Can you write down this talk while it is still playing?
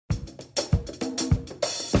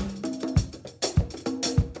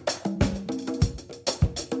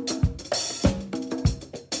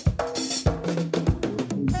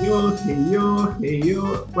Hey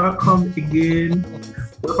yo. Welcome again.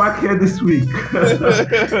 We're back here this week.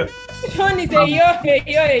 Which one is a yo?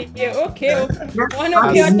 Okay. One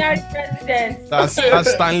of the ordinary presidents. That's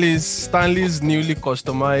Stanley's newly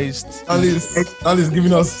customized. Stanley's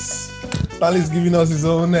giving us his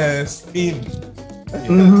own spin.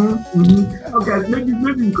 Okay,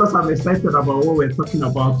 maybe because I'm excited about what we're talking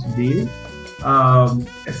about today.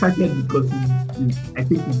 Excited because I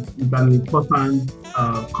think it's an important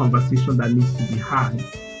conversation that needs to be had.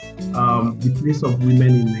 The place of women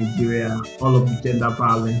in Nigeria, all of the gender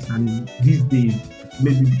violence, and these days,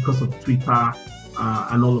 maybe because of Twitter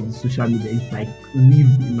and all of the social media, it's like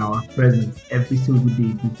lived in our presence every single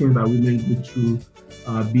day. The things that women go through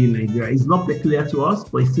being in Nigeria. It's not peculiar to us,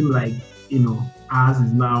 but it seems like, ours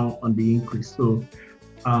is now on the increase. So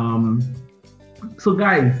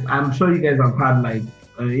guys, I'm sure you guys have had a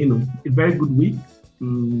very good week.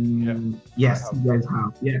 Yes, you guys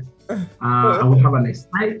have. Yes. And we have an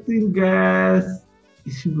exciting guest.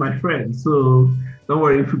 She's my friend. So don't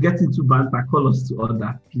worry, if we get into banter, call us to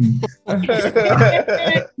order, please.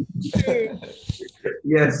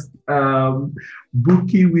 Yes.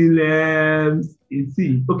 Bukky Williams.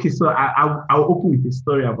 Okay, so I'll open with a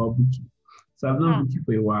story about Bukky. So I've known Bukky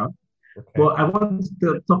for a while. Okay. But I want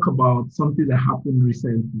to talk about something that happened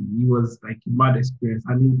recently. It was like a mad experience,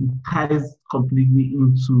 and it ties completely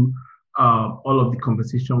into all of the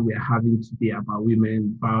conversation we are having today about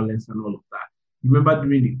women, violence, and all of that. You remember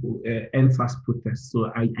during the NSAS protest?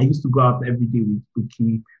 So I used to go out every day with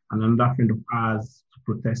Bukky and another friend of ours to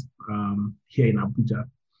protest here in Abuja.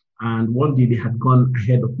 And one day they had gone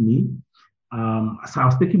ahead of me. So I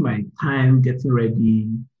was taking my time, getting ready,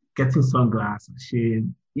 getting sunglasses,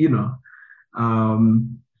 shade. You're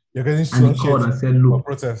getting and he called and said, "Look,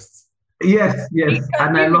 protests." Yes,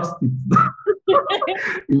 and I lost it.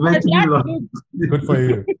 Eventually lost it. Good for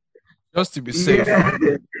you. Just to be safe,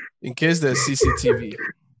 in case there's CCTV.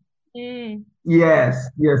 Yes,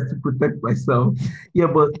 to protect myself. Yeah,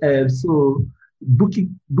 but so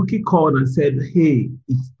Bukky called and said, "Hey,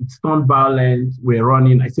 it's turned violent. We're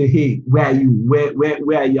running." I said, "Hey, where are you? Where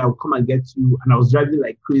are you? I'll come and get you." And I was driving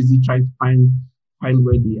like crazy, trying to find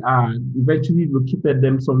where they are. And eventually located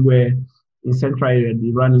them somewhere in central area.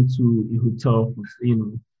 They ran into a hotel,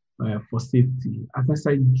 for safety. As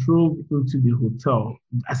I drove to the hotel,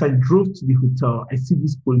 I see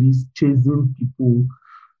these police chasing people,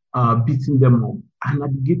 beating them up. And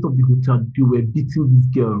at the gate of the hotel, they were beating this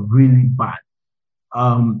girl really bad.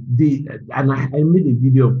 I made a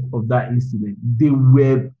video of that incident. They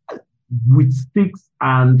were with sticks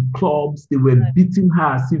and clubs. They were beating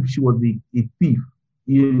her as if she was a thief,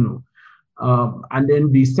 and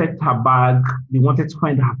then they searched her bag. They wanted to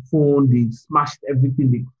find her phone. They smashed everything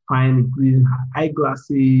they could find, including her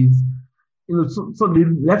eyeglasses. So they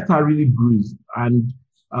left her really bruised. And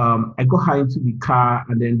I got her into the car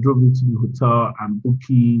and then drove into the hotel. And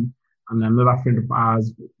Bukky and another friend of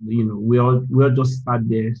ours, we all just sat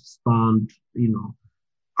there stunned,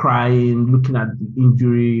 crying, looking at the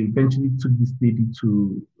injury. Eventually took this lady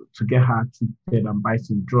to get her treated and buy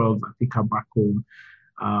some drugs and take her back home.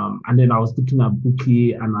 And then I was looking at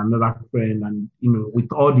Bukky and another friend, and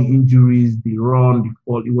with all the injuries, the run, the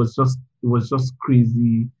fall, it was just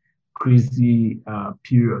crazy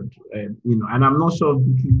period. And I'm not sure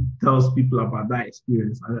Bukky tells people about that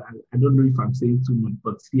experience. I don't know if I'm saying too much,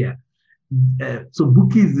 but yeah. So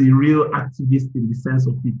Bukky is a real activist in the sense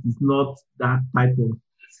of it is not that type of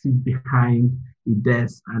sit behind a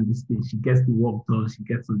desk and this thing. She gets the work done. She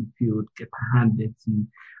gets on the field, get her hand dirty,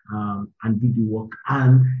 and do the work.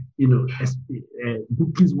 And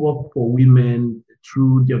Bukky's work for women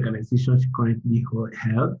through the organization she currently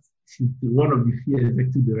holds. She's one of the few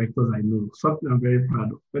executive directors I know. Something I'm very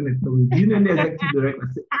proud of. When they tell me, "Do you know any executive director?"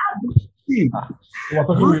 I say,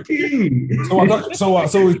 Bukky. So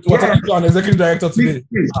we're talking to an executive director today.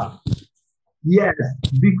 Yes,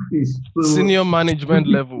 big fish. So, senior management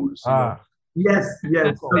levels. Yes. So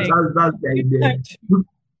that's the idea.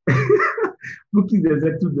 Bukky is the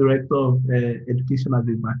executive director of Education as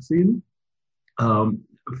a Vaccine,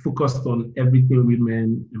 focused on everything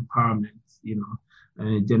women empowerment,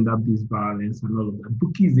 gender-based violence and all of that.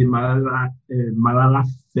 Bukky is a Malala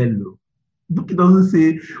fellow. Bukky doesn't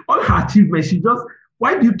say all her achievements. She just,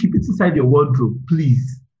 why do you keep it inside your wardrobe,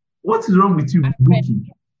 please? What is wrong with you,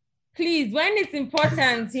 Bukky? Please, when it's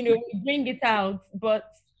important, we bring it out. But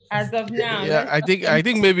as of now, yeah, I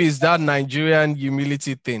think maybe it's that Nigerian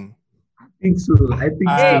humility thing. I think so. I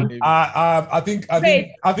think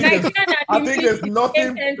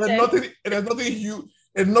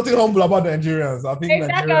there's nothing humble about Nigerians. I think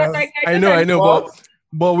exactly. Nigerians. I know, but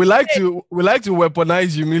But we like to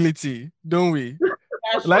weaponize humility, don't we?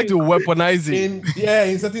 We like to weaponize it.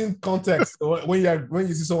 In certain contexts, when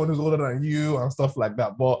you see someone who's older than you and stuff like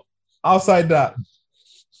that. But outside that,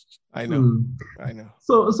 I know.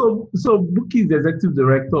 So Bukky is the executive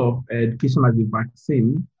director of Education as a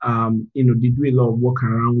Vaccine. They do a lot of work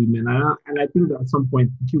around women, and I think that at some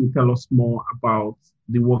point Bukky will tell us more about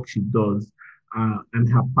the work she does and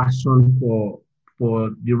her passion for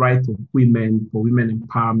the rights of women, for women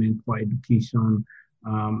empowerment, for education,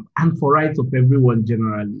 and for rights of everyone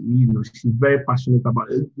generally. She's very passionate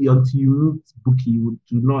about it. Until you meet Bukky, you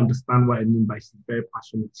do not understand what I mean by she's very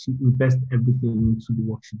passionate. She invests everything into the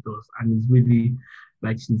work she does, and it's really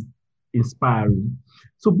like she's inspiring.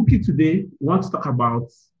 So Bukky, today we want to talk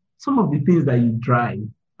about some of the things that you drive,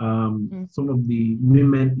 some of the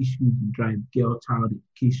women issues you drive, child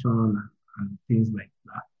education, and things like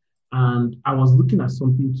that. And I was looking at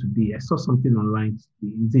something today. I saw something online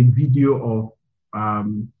today. It's a video of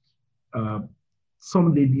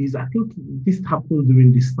some ladies. I think this happened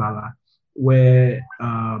during this Salah, where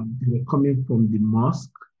they were coming from the mosque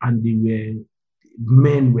and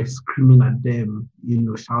men were screaming at them,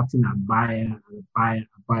 shouting Abaya, Abaya,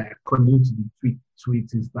 Abaya. According to the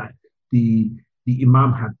tweet is that the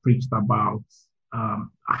Imam had preached about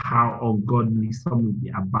how ungodly some of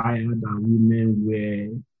the Abaya that women wear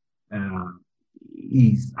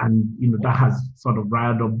is, and that has sort of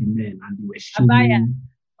riled up the men, and they were shaming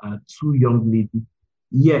two young ladies.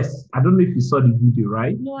 Yes, I don't know if you saw the video,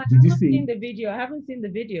 right? No, I haven't seen the video. I haven't seen the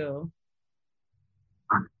video.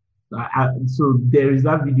 So there is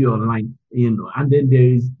that video online, and then there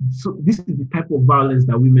is. So this is the type of violence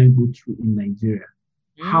that women go through in Nigeria.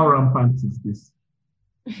 How rampant is this?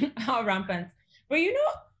 How rampant? But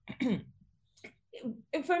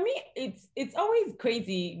for me, it's always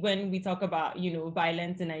crazy when we talk about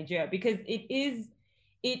violence in Nigeria, because it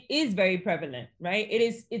is very prevalent, right?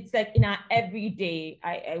 It's like in our everyday.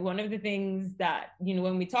 One of the things that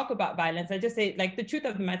when we talk about violence, I just say, like, the truth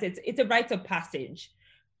of the matter, it's a rite of passage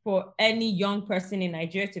for any young person in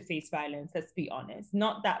Nigeria to face violence. Let's be honest.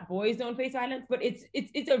 Not that boys don't face violence, but it's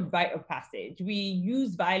a rite of passage. We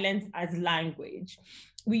use violence as language.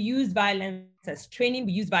 We use violence as training.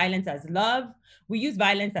 We use violence as love. We use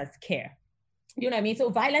violence as care. You know what I mean? So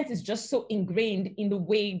violence is just so ingrained in the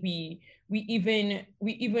way we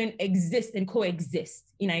even exist and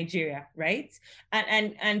coexist in Nigeria, right?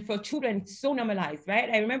 And for children, it's so normalized, right?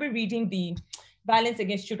 I remember reading the Violence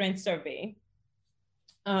Against Children survey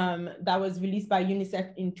that was released by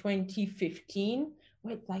UNICEF in 2015.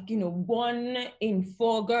 Where it's like, 1 in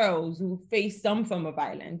 4 girls who face some form of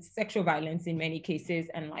violence, sexual violence in many cases,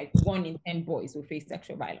 and like 1 in 10 boys who face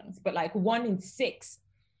sexual violence, but like 1 in 6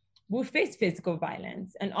 will face physical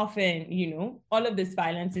violence. And often, all of this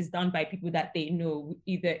violence is done by people that they know,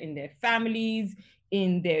 either in their families,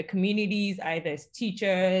 in their communities, either as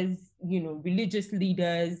teachers, religious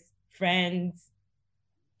leaders, friends,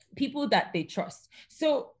 people that they trust.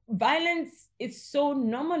 So violence is so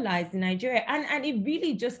normalized in Nigeria. And it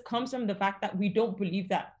really just comes from the fact that we don't believe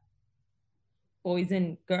that boys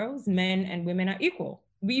and girls, men and women are equal.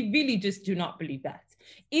 We really just do not believe that.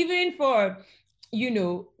 Even for,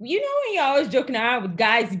 when you're always joking around with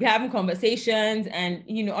guys, you're having conversations and,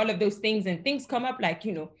 all of those things, and things come up like,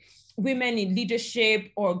 women in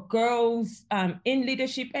leadership or girls in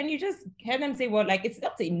leadership. And you just hear them say, well, like, it's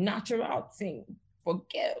not a natural thing for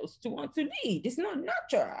girls to want to lead. It's not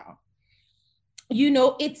natural.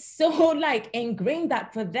 It's so like ingrained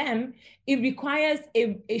that for them, it requires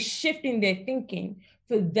a shift in their thinking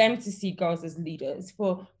for them to see girls as leaders,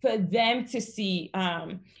 for them to see,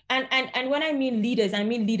 and when I mean leaders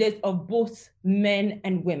of both men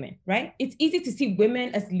and women, right? It's easy to see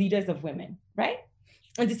women as leaders of women, right?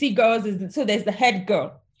 And to see girls as, so there's the head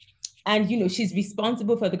girl, and she's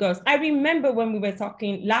responsible for the girls. I remember when we were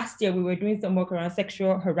talking last year, we were doing some work around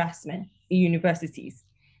sexual harassment in universities.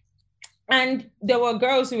 And there were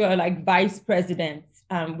girls who were like vice presidents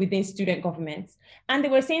within student governments. And they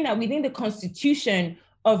were saying that within the constitution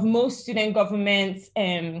of most student government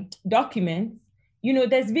documents,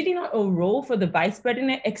 there's really not a role for the vice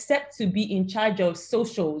president except to be in charge of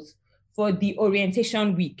socials for the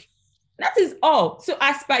orientation week. That is all. So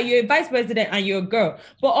as per, you're a vice president and you're a girl,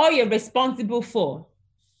 but all you're responsible for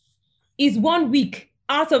is 1 week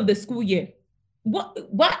out of the school year. What?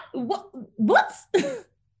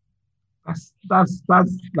 That's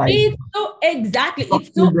like, it's so exactly.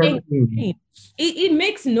 It's so it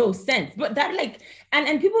makes no sense. But that, like,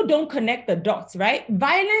 and people don't connect the dots, right?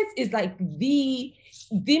 Violence is like the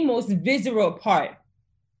most visceral part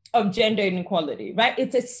of gender inequality, right?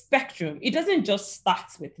 It's a spectrum. It doesn't just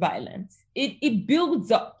start with violence. It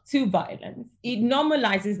builds up to violence. It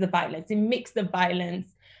normalizes the violence. It makes the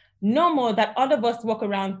violence normal, that all of us walk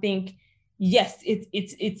around think, yes,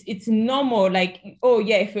 it's normal. Like, oh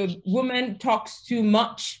yeah, if a woman talks too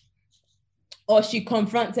much or she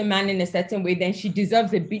confronts a man in a certain way, then she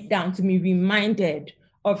deserves a beat down, to be reminded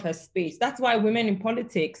of her space. That's why women in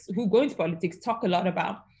politics, who go into politics, talk a lot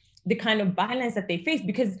about the kind of violence that they face,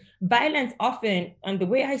 because violence often, and the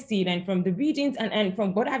way I see it, and from the readings and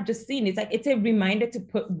from what I've just seen, it's like it's a reminder to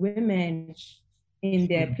put women in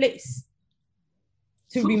their place,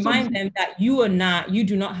 to remind them that you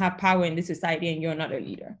do not have power in this society and you're not a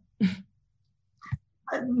leader.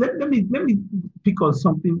 Let me pick on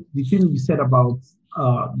something, the thing you said about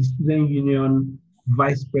the student union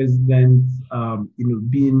vice president,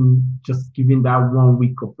 being just given that 1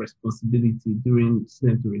 week of responsibility during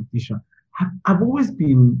student orientation. I've always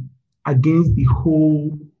been against the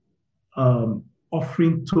whole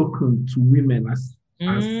offering token to women as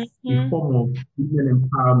a form of women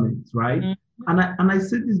empowerment, right? And I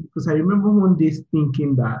said this because I remember one day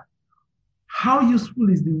thinking that how useful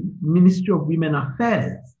is the Ministry of Women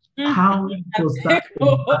Affairs? How does that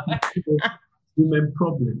women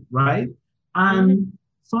problem, right? And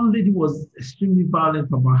some lady was extremely violent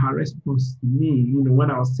about her response to me,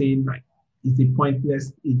 when I was saying like it's a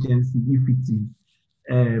pointless agency if it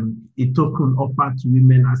is a token offered to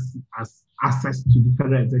women as access to the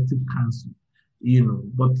Federal Executive Council,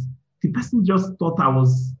 But the person just thought I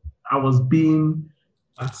was being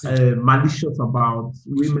malicious about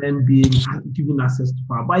women being given access to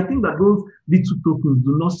power. But I think that those little tokens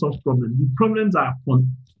do not solve problems. The problems are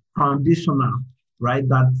foundational, right?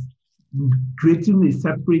 That creating a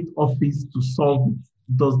separate office to solve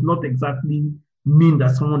it does not exactly mean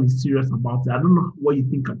that someone is serious about it. I don't know what you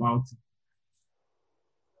think about it.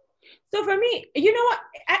 So for me, you know what?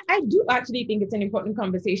 I do actually think it's an important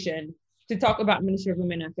conversation to talk about Ministry of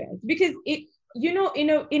Women Affairs, because it,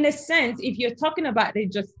 in a sense, if you're talking about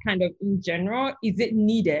it just kind of in general, is it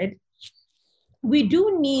needed? We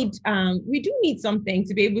do need something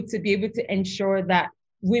to be able to ensure that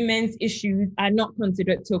women's issues are not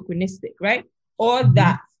considered tokenistic, right? Or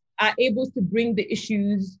that are able to bring the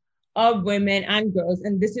issues of women and girls,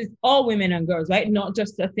 and this is all women and girls, right? Not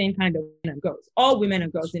just the same kind of women and girls, all women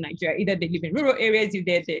and girls in Nigeria. Either they live in rural areas,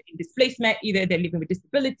 either they're in displacement, either they're living with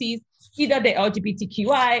disabilities, either they're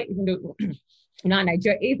LGBTQI, even though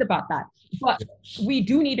Nigeria is about that. But we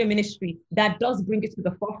do need a ministry that does bring it to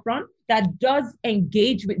the forefront, that does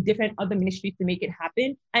engage with different other ministries to make it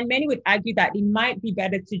happen. And many would argue that it might be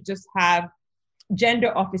better to just have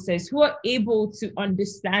gender officers who are able to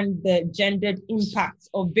understand the gendered impacts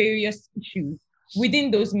of various issues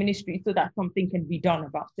within those ministries so that something can be done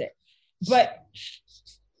about it. But,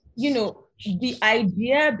 the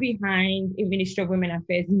idea behind a Ministry of Women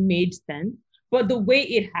Affairs made sense, but the way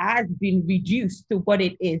it has been reduced to what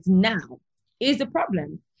it is now is a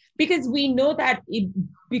problem, because we know that it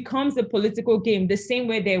becomes a political game the same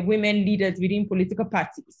way there are women leaders within political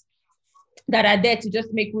parties that are there to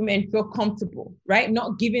just make women feel comfortable, right?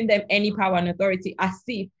 Not giving them any power and authority, as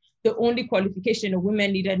if the only qualification a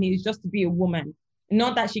women leader needs is just to be a woman,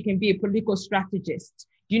 not that she can be a political strategist.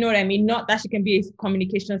 Do you know what I mean? Not that she can be a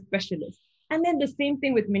communication specialist. And then the same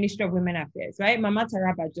thing with Ministry of Women Affairs, right? Mama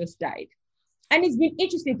Taraba just died. And it's been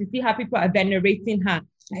interesting to see how people are venerating her.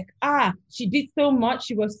 Like, she did so much,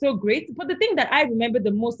 she was so great. But the thing that I remember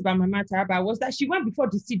the most about Mama Taraba was that she went before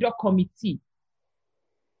the CEDAW committee.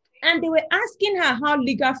 And they were asking her how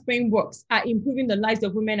legal frameworks are improving the lives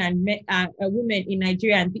of women and women in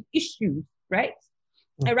Nigeria, and the issues, right?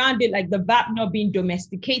 Around it, like the VAP not being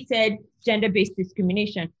domesticated, gender-based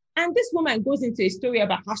discrimination. And this woman goes into a story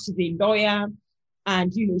about how she's a lawyer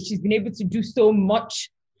and, she's been able to do so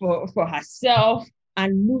much for herself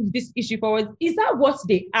and move this issue forward. Is that what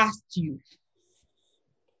they asked you?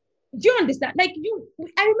 Do you understand? Like,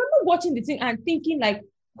 I remember watching the thing and thinking like,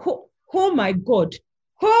 oh my God.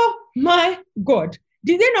 Oh my God.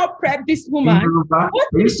 Did they not prep this woman? What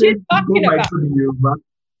is she talking about?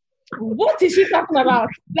 What is she talking about?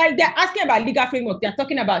 Like, they're asking about legal framework. They're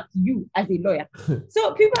talking about you as a lawyer.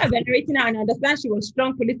 So people are venerating her and understand she was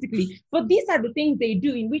strong politically. But these are the things they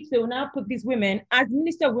do in which they will now put these women as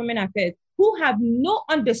Minister of Women Affairs who have no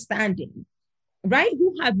understanding, right?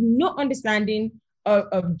 Who have no understanding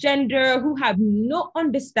of gender, who have no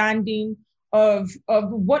understanding of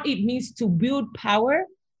what it means to build power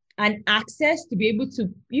and access to be able to,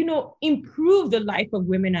 improve the life of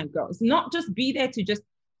women and girls, not just be there to just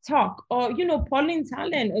talk. Or, Pauline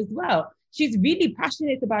Tallen as well. She's really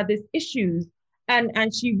passionate about these issues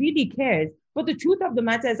and she really cares. But the truth of the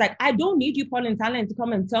matter is, like, I don't need you, Paul and Talent, to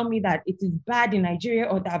come and tell me that it is bad in Nigeria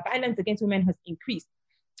or that violence against women has increased.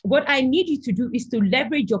 What I need you to do is to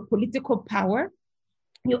leverage your political power,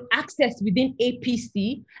 your access within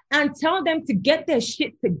APC, and tell them to get their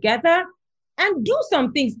shit together and do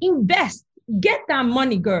some things, invest, get that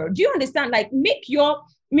money, girl. Do you understand? Like, make your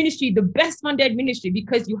ministry the best funded ministry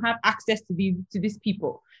because you have access to these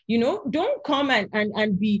people. You know, don't come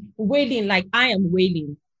and be wailing like I am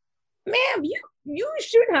wailing. Ma'am, you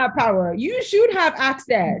should have power. You should have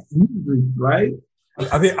access. Right?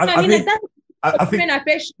 I think that's what women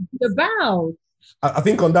affairs should be about. I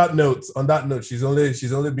think on that note, she's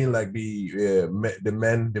only been like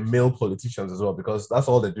the male politicians as well, because that's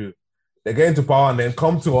all they do. They get into power and then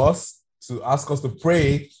come to us to ask us to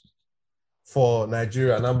pray for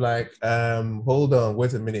Nigeria, and I'm like, hold on,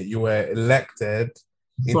 wait a minute. You were elected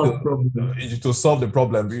to solve the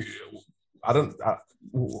problem.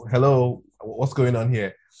 Hello, what's going on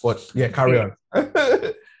here? But yeah, carry on.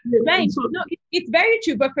 Right. No, it's very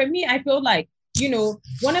true. But for me, I feel like, you know,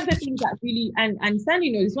 one of the things that really, and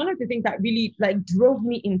Sandy knows, one of the things that really like drove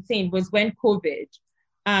me insane was when COVID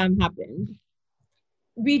happened.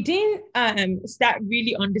 We didn't start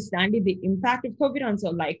really understanding the impact of COVID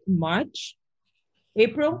until like March,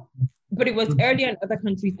 April, but it was earlier in other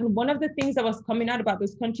countries. And one of the things that was coming out about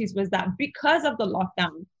those countries was that because of the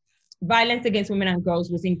lockdown, violence against women and girls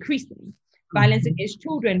was increasing. Violence against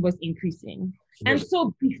children was increasing. And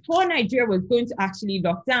so before Nigeria was going to actually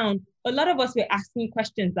lock down, a lot of us were asking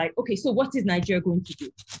questions like, okay, so what is Nigeria going to do?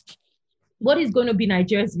 What is going to be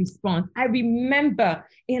Nigeria's response? I remember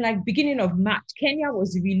in like beginning of March, Kenya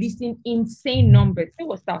was releasing insane numbers. It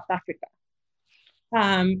was South Africa.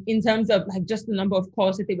 In terms of like just the number of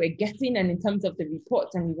calls that they were getting and in terms of the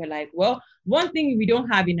reports. And we were like, well, one thing we don't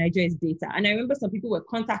have in Nigeria is data. And I remember some people were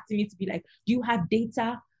contacting me to be like, do you have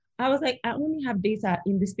data? I was like, I only have data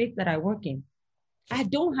in the state that I work in. I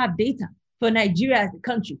don't have data for Nigeria as a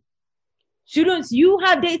country. Shouldn't you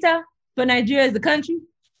have data for Nigeria as a country?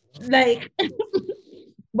 Like,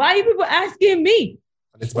 why are you people asking me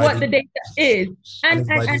what the data is? And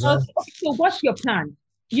also, so what's your plan?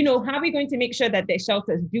 You know, how are we going to make sure that there's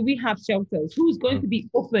shelters? Do we have shelters? Who's going to be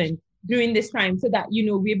open during this time so that, you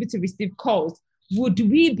know, we're able to receive calls? Would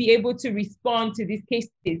we be able to respond to these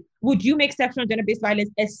cases? Would you make sexual and gender-based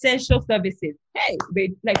violence essential services? Hey,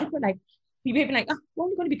 like people like, we're like, we're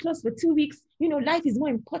only going to be closed for 2 weeks. You know, life is more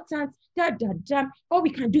important. All we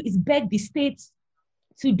can do is beg the states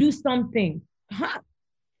to do something.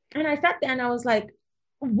 And I sat there and I was like,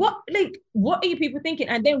 what are you people thinking?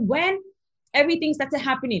 And then when everything started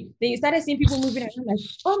happening, then you started seeing people moving around like,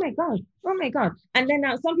 oh my God. And then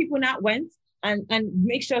now some people now went and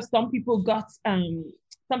make sure some people got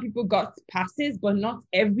passes, but not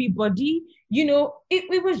everybody. You know,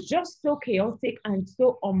 it was just so chaotic and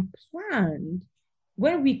so unplanned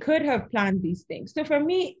when we could have planned these things. So for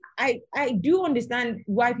me, I do understand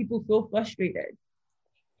why people feel frustrated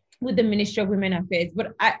with the Ministry of Women Affairs,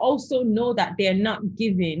 but I also know that they're not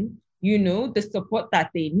giving, you know, the support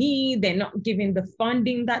that they need. They're not giving the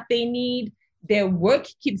funding that they need. Their work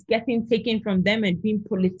keeps getting taken from them and being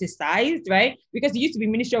politicized, right? Because it used to be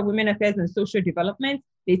Ministry of Women Affairs and Social Development.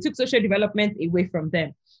 They took social development away from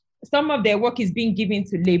them. Some of their work is being given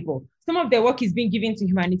to labor. Some of their work is being given to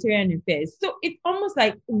humanitarian affairs. So it's almost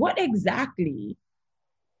like, what exactly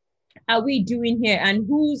are we doing here? And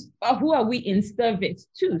who are we in service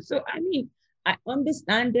to? So, I mean, I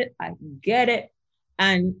understand it. I get it.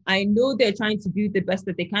 And I know they're trying to do the best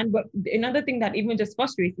that they can. But another thing that even just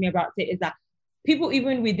frustrates me about it is that people,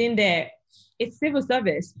 even within it's civil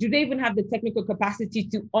service, do they even have the technical capacity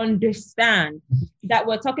to understand that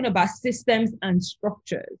we're talking about systems and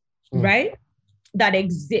structures, right? That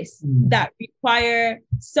exist, that require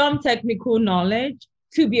some technical knowledge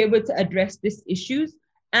to be able to address these issues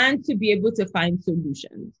and to be able to find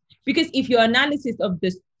solutions. Because if your analysis of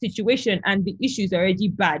the situation and the issue is already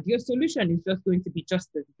bad, your solution is just going to be just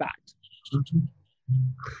as bad.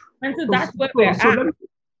 And so that's where we're at.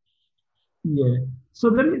 So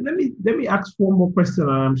let me ask one more question,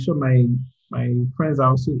 and I'm sure my friends are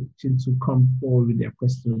also itching to come forward with their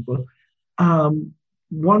questions. But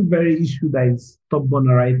one very issue that is top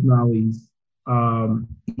burner right now is the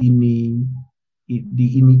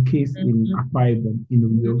INI case in Akwa Ibom in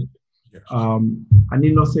Uyo. An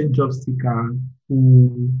innocent job seeker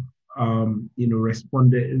who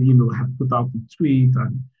responded, had put out a tweet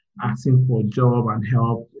and asking for a job and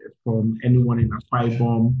help from anyone in Akwa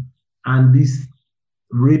Ibom. And this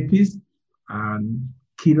rapist and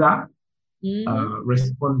killer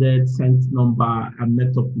responded, sent number, and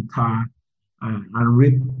met up with her and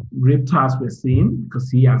raped her, as we're saying,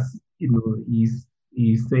 because he has he's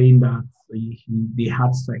saying that they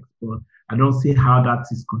had sex, but I don't see how that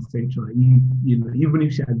is consensual. Even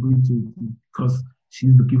if she agreed to, because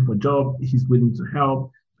she's looking for a job, he's willing to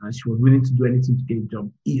help, and she was willing to do anything to get a job.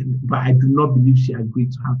 But I do not believe she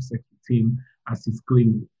agreed to have sex with him as he's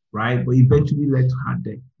claiming, right? But eventually led to her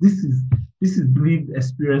death. This is lived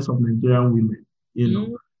experience of Nigerian women.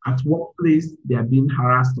 At workplace, they are being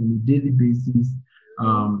harassed on a daily basis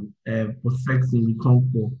for sex in return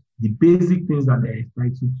for the basic things that they're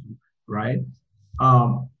entitled to, right?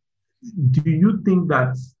 Do you think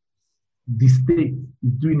that the state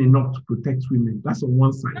is doing enough to protect women? That's on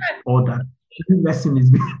one side, or that the lesson is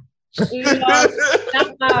being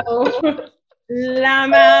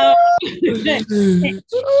Lama.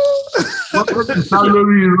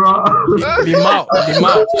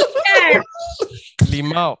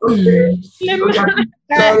 Limau.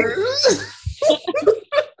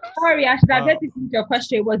 Sorry, I should have let it into your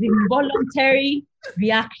question. It was involuntary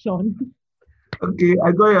reaction. Okay,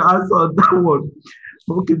 I got your answer on that one.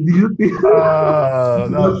 Okay, do you think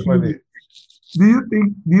that's funny. Do you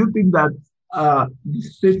think that the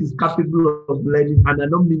state is capable of learning, and I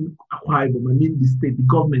don't mean Akwa Ibom, I mean the state, the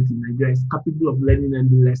government in Nigeria is capable of learning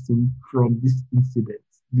any lesson from this incident?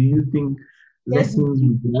 Do you think lessons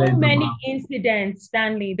will be learned? So many incidents,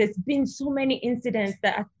 Stanley. There's been so many incidents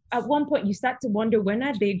that at one point you start to wonder, when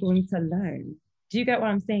are they going to learn? Do you get what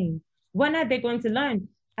I'm saying? When are they going to learn?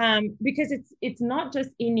 Because it's not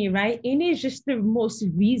just Ini, right? Ini is just the most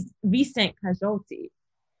recent casualty.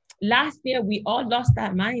 Last year, we all lost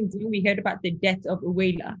our minds when we heard about the death of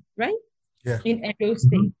Uwela, right? Yeah. In Edo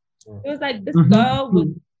State. It was like this girl was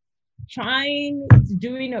trying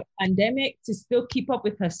during a pandemic to still keep up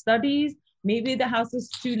with her studies. Maybe the house was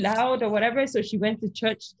too loud or whatever. So she went to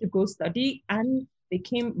church to go study, and they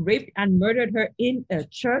came, raped and murdered her in a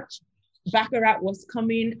church. Baccarat was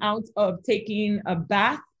coming out of taking a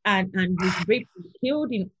bath and was raped and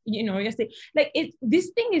killed in, yesterday. Like, this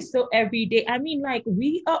thing is so everyday. I mean, like,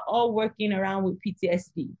 we are all working around with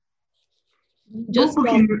PTSD.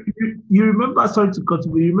 You remember, sorry to cut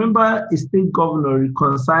you, you remember a state governor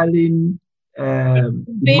reconciling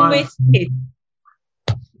Benue State.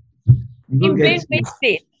 In Benue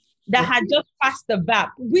State that had just passed the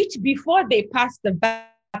VAP, which before they passed the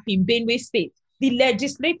VAP in Benue State, the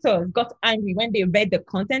legislators got angry when they read the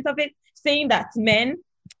content of it, saying that men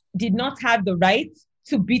did not have the right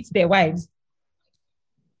to beat their wives.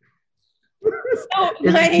 So,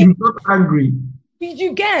 like, not angry. Did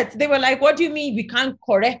you get? They were like, what do you mean we can't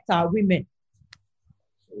correct our women?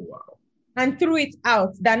 Wow. And threw it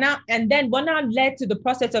out. And then what now led to the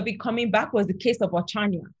process of it coming back was the case of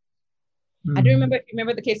Ochania. I don't remember if you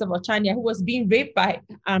remember the case of Ochania, who was being raped by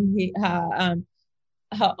her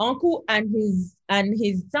uncle and his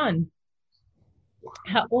son,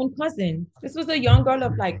 her own cousin. This was a young girl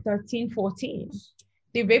of like 13, 14.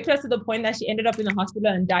 They raped her to the point that she ended up in the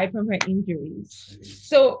hospital and died from her injuries.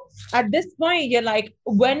 So at this point, you're like,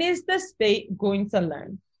 when is the state going to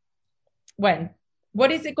learn? When?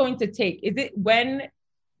 What is it going to take? Is it when?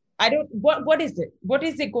 What is it? What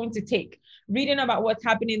is it going to take? Reading about what's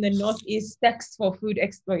happening in the Northeast, sex for food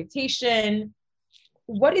exploitation.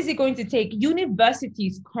 What is it going to take?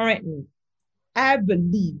 Universities currently, I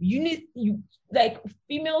believe, like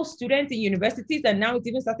female students in universities, and now it's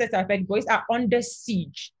even started to affect boys, are under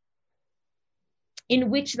siege. In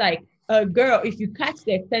which, like, a girl, if you catch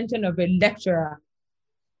the attention of a lecturer,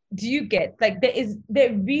 do you get, like,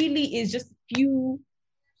 there really is just few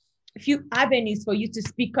avenues for you to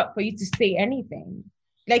speak up, for you to say anything.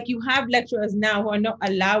 Like, you have lecturers now who are not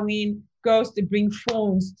allowing girls to bring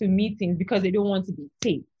phones to meetings because they don't want to be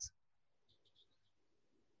taped.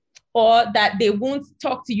 Or that they won't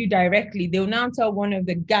talk to you directly. They'll now tell one of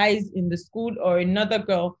the guys in the school or another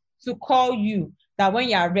girl to call you, that when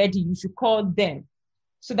you are ready, you should call them,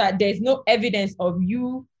 so that there's no evidence of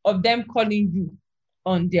them calling you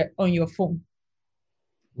on your phone.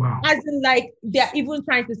 Wow. As in, like, they're even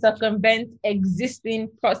trying to circumvent existing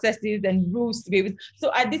processes and rules to be able.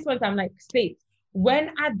 So at this point, I'm like, state,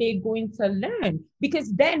 when are they going to learn?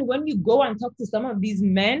 Because then when you go and talk to some of these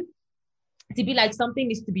men, to be like, something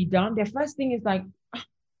needs to be done, their first thing is like,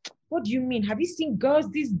 what do you mean? Have you seen girls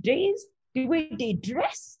these days? The way they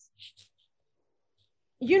dress?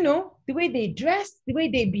 The way they dress, the way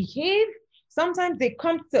they behave. Sometimes they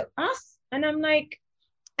come to us and I'm like,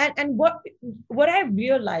 and what I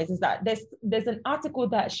realize is that there's an article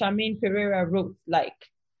that Charmaine Pereira wrote like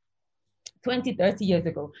 20, 30 years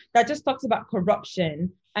ago that just talks about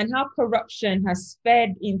corruption and how corruption has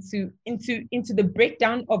fed into the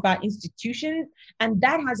breakdown of our institutions, and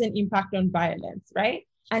that has an impact on violence, right?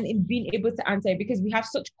 and in being able to answer it, because we have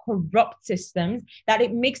such corrupt systems that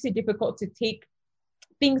it makes it difficult to take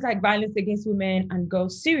things like violence against women and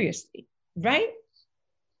girls seriously, right?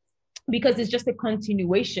 Because it's just a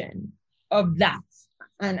continuation of that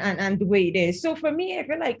and the way it is. So for me, I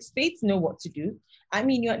feel like states know what to do. I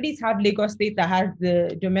mean, you at least have Lagos State that has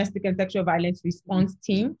the domestic and sexual violence response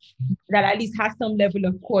team that at least has some level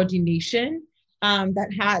of coordination,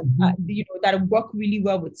 that has, that work really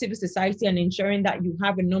well with civil society and ensuring that you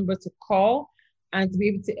have a number to call and to be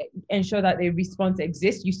able to ensure that a response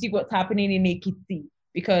exists. You see what's happening in Ekiti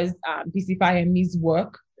because BCFIME's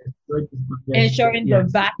work, ensuring the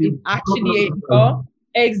VAT is actually a law.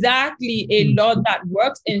 Exactly, a law that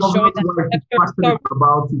works, ensuring that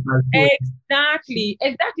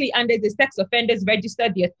exactly. And there's a sex offenders register.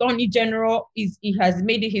 The Attorney General he has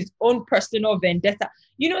made it his own personal vendetta.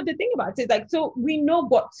 You know, the thing about it is like, so we know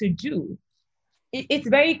what to do. It's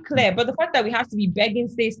very clear, but the fact that we have to be begging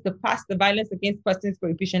states to pass the Violence Against Persons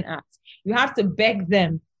Prohibition Act, you have to beg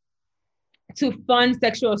them to fund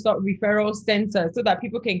sexual assault referral centers so that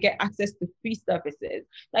people can get access to free services.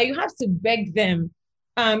 Like, you have to beg them.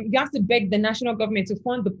 You have to beg the national government to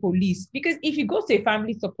fund the police, because if you go to a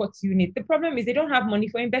family support unit, the problem is they don't have money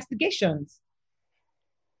for investigations.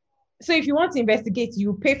 So if you want to investigate,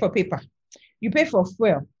 you pay for paper, you pay for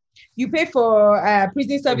fuel, you pay for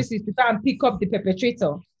prison services to try and pick up the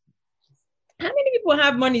perpetrator. How many people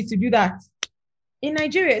have money to do that in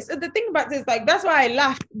Nigeria? So the thing about this, like, that's why I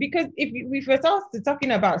laughed, because if we first started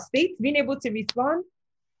talking about states being able to respond,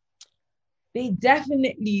 they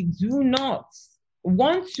definitely do not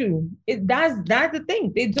want to. That's the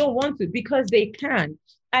thing. They don't want to because they can.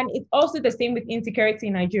 And it's also the same with insecurity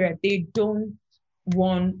in Nigeria. They don't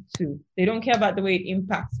want to. They don't care about the way it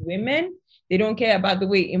impacts women. They don't care about the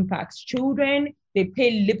way it impacts children. They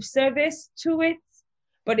pay lip service to it.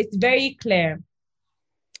 But it's very clear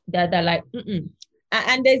that they're like,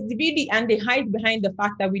 And there's really, and they hide behind the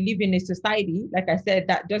fact that we live in a society, like I said,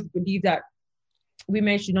 that just believes that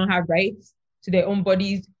women should not have rights to their own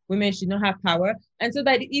bodies, women should not have power. And so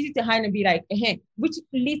that it's easy to hide and be like, which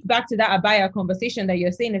leads back to that abaya conversation that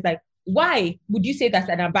you're saying. Is like, why would you say that's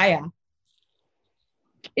an abaya?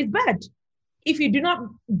 It's bad. If you do not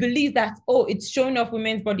believe that, it's showing off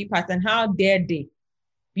women's body parts, and how dare they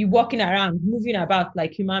be walking around, moving about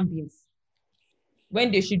like human beings,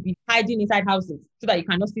 when they should be hiding inside houses so that you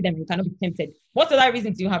cannot see them and you cannot be tempted. What other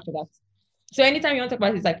reason do you have for that? So anytime you want to talk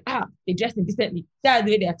about it, it's like, they dress indecently. That's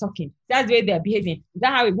the way they are talking. That's the way they are behaving. Is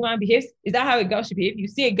that how a woman behaves? Is that how a girl should behave? You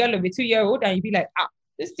see a girl of a 2-year-old and you be like,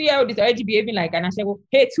 this 2-year-old is already behaving like an Ashewo.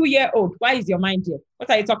 Hey, 2-year-old, why is your mind here? What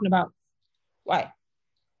are you talking about? Why?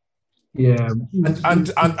 Yeah.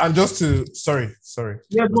 And just to sorry.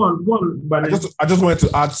 Yeah, go on. But I just wanted to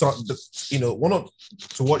add some, to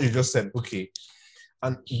what you just said, Bukky.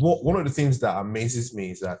 And one of the things that amazes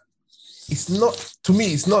me is that it's not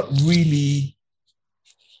really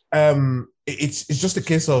it's just a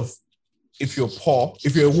case of, if you're poor,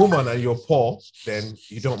 if you're a woman and you're poor, then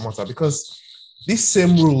you don't matter, because these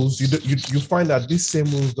same rules, you find that these same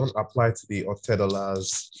rules don't apply to the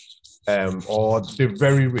 $10 or the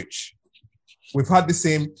very rich. We've had the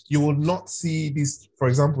same. You will not see this, for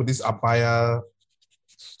example, this abaya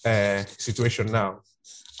situation now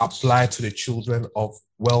apply to the children of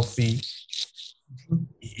wealthy,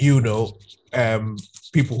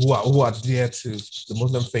 people who are dear to the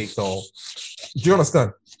Muslim faith. Or do you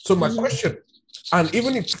understand? So my question, and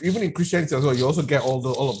even in Christianity as well, you also get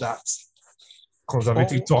all of that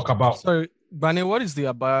conservative talk about. So, Bane, what is the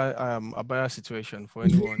abaya situation for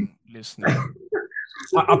anyone listening?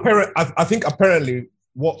 I think apparently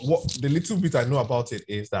what the little bit I know about it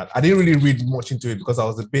is that I didn't really read much into it, because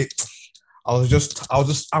I'm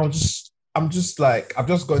just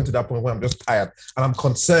going to that point where I'm just tired, and I'm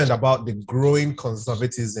concerned about the growing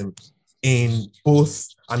conservatism in both,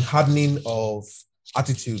 and hardening of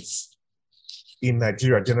attitudes in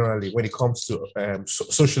Nigeria generally when it comes to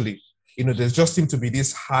socially. There's just seemed to be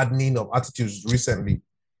this hardening of attitudes recently,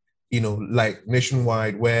 like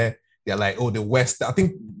nationwide, where they're like, the West. I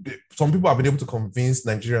think some people have been able to convince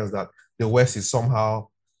Nigerians that the West is somehow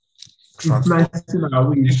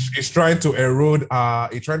it's trying to erode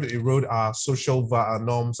our social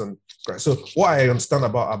norms. And so what I understand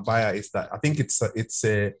about abaya is that I think it's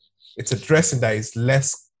a dressing that is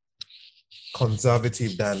less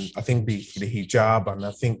conservative than, I think, the hijab, and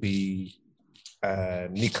I think the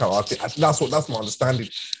niqab. That's my understanding.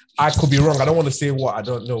 I could be wrong. I don't want to say what I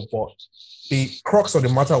don't know, but the crux of the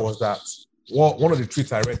matter was that one of the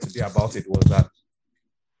tweets I read today about it was that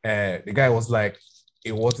the guy was like,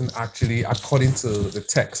 it wasn't actually, according to the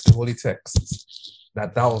text, the holy text,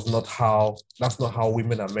 that that's not how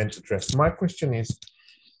women are meant to dress. My question is,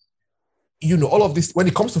 all of this, when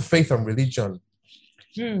it comes to faith and religion,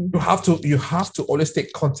 you have to always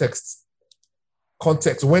take context.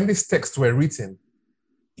 When these texts were written,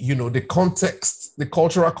 the context, the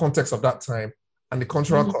cultural context of that time and the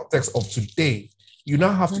cultural context of today, you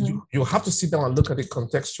now have to you have to sit down and look at it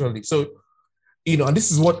contextually. So, and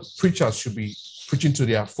this is what preachers should be preaching to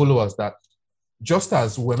their followers, that just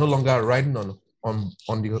as we're no longer riding on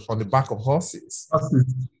the back of horses,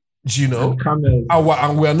 and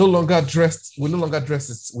we're no longer dressed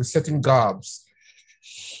with certain garbs,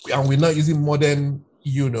 and we're not using modern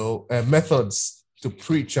methods to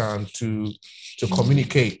preach and to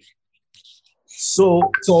communicate.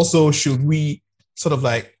 So it's also, should we sort of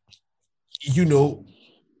like,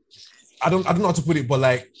 I don't know how to put it, but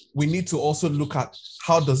like, we need to also look at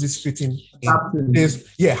how does this fit in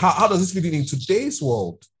this? Yeah, how does this fit in today's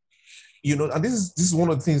world? And this is one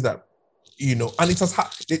of the things that, and it has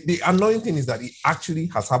the annoying thing is that it actually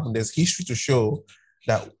has happened. There's history to show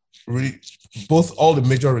that really both all the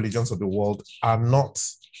major religions of the world are not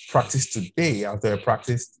practiced today as they were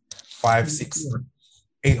practiced 500, 600,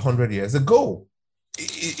 800 years ago.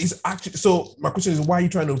 It's actually, so my question is, why are you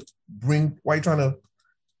trying to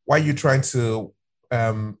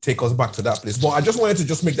take us back to that place? But I just wanted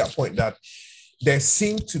to make that point, that there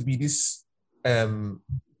seems to be this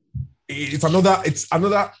it's another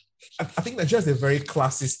I think Nigeria is a very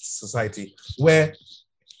classist society where,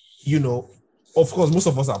 of course, most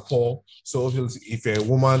of us are poor. So obviously, if you're a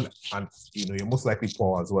woman, and you're most likely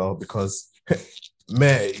poor as well, because there's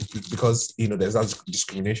that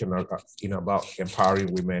discrimination about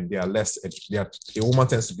empowering women. A woman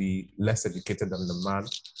tends to be less educated than the man,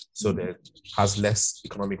 so that has less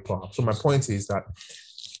economic power. So my point is that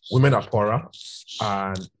women are poorer,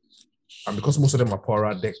 and because most of them are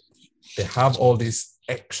poorer, they have all this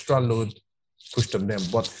extra load pushed on them.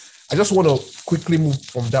 But I just want to quickly move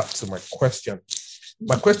from that to my question.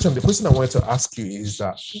 The question I wanted to ask you is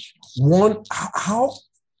that, one, how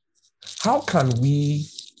can we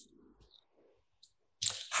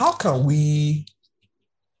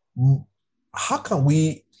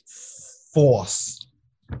force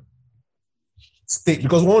state,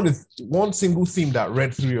 because one single theme that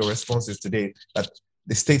read through your responses today, that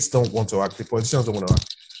the states don't want to act, the politicians don't want to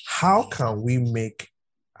act. How can we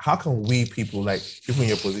people, like people in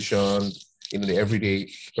your position, the everyday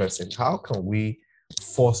person, how can we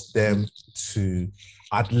force them to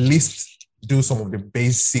at least do some of the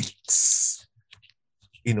basics,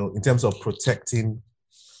 in terms of protecting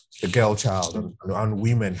the girl child and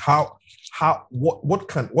women? What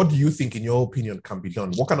do you think, in your opinion, can be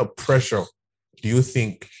done? What kind of pressure do you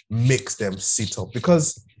think makes them sit up?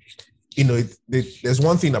 Because there's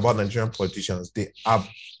one thing about Nigerian politicians: they lack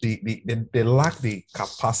the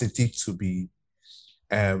capacity to be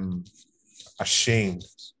ashamed.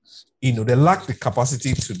 They lack the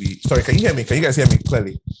capacity to be. Sorry, can you hear me? Can you guys hear me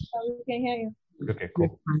clearly? We can hear you. Okay,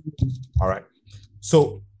 cool. All right.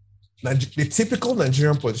 So the typical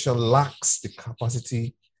Nigerian politician lacks the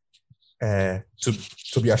capacity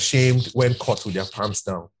to be ashamed when caught with their pants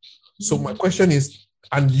down. So my question is,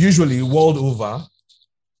 and usually world over,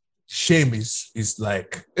 shame is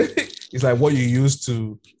like it's like what you use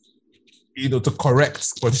to to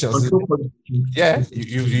correct politicians. Yeah,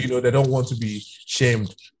 they don't want to be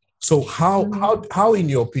shamed. So how in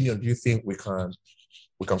your opinion do you think we can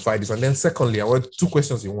fight this? And then secondly, I want two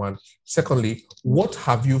questions in one. Secondly, what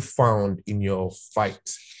have you found in your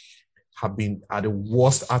fight are the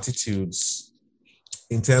worst attitudes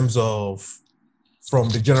in terms of from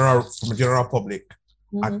the general public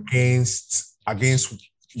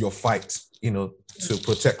against your fight, to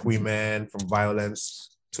protect women from violence,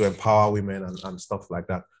 to empower women and stuff like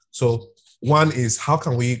that? So one is, how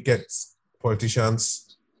can we get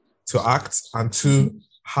politicians to act? And two,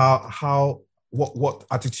 what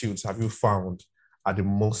attitudes have you found are the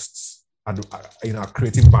most,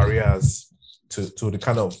 creating barriers to the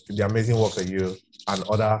kind of the amazing work that you and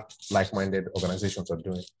other like-minded organizations are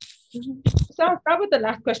doing? So I'll start with the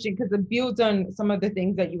last question, because it builds on some of the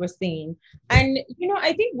things that you were saying. And,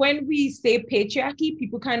 I think when we say patriarchy,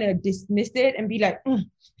 people kind of dismiss it and be like,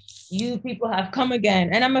 you people have come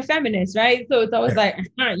again. And I'm a feminist, right? So it's always like,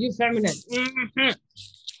 you feminists,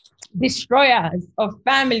 destroyers of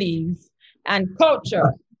families and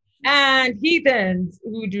culture, and heathens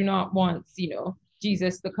who do not want,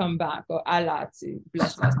 Jesus to come back, or Allah to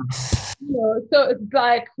bless us. So it's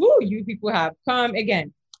like, you people have come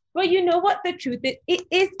again. But you know what the truth is? It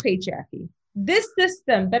is patriarchy. This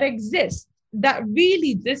system that exists, that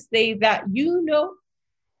really just say that,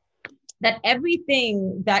 that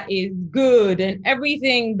everything that is good and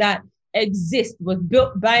everything that exists was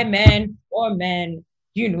built by men or men,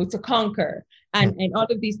 to conquer and all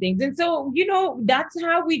of these things. And so, that's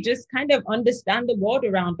how we just kind of understand the world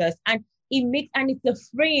around us. And it's a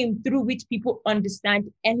frame through which people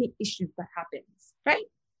understand any issues that happens, right?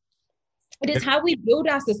 It is how we build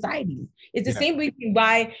our societies. It's the same reason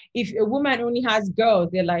why if a woman only has girls,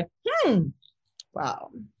 they're like,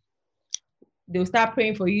 wow. They'll start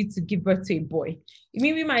praying for you to give birth to a boy.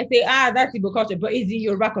 We might say, that's Igbo culture, but it's in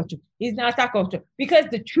Yoruba culture. It's not our culture. Because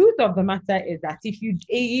the truth of the matter is that if you,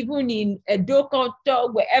 even in Edo culture,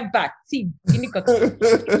 wherever, see, you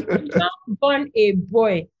not born a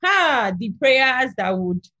boy, the prayers that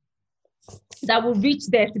would reach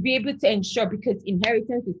there to be able to ensure, because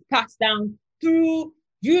inheritance is passed down through,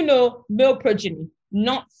 male progeny,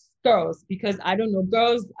 not girls, because I don't know,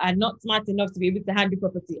 girls are not smart enough to be able to handle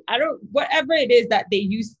property. Whatever it is that they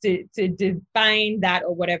use to define that,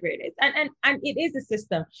 or whatever it is. And it is a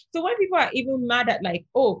system. So when people are even mad at like,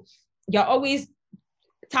 oh, you're always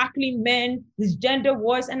tackling men, this gender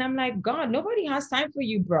wars, and I'm like, God, nobody has time for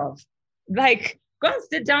you, bro. Like, go and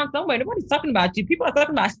sit down somewhere. Nobody's talking about you. People are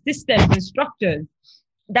talking about systems and structures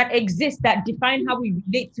that exist, that define how we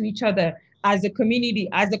relate to each other as a community,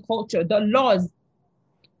 as a culture, the laws.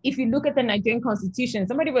 If you look at the Nigerian constitution,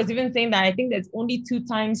 somebody was even saying that I think there's only 2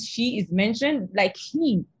 times she is mentioned. Like,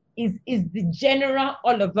 he is the general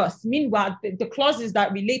all of us. Meanwhile, the clauses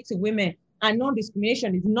that relate to women and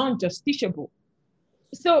non-discrimination is non-justiciable.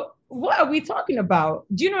 So what are we talking about?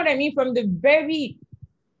 Do you know what I mean? From the very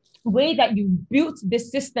way that you built the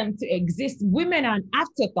system to exist, women are an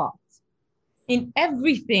afterthought in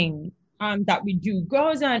everything that we do.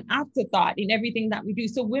 Girls are an afterthought in everything that we do.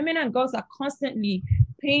 So women and girls are constantly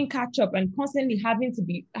playing catch up and constantly having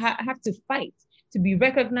to have to fight to be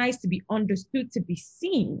recognized, to be understood, to be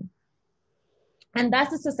seen. And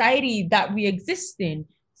that's the society that we exist in.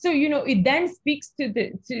 So, it then speaks to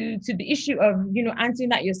the issue of, answering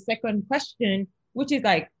that your second question, which is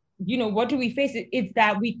like, what do we face? It's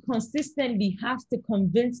that we consistently have to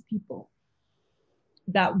convince people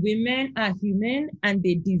that women are human and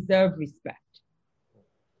they deserve respect.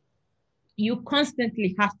 You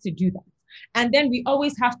constantly have to do that. And then we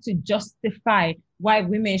always have to justify why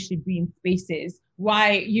women should be in spaces,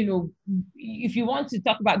 why, if you want to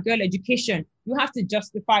talk about girl education, you have to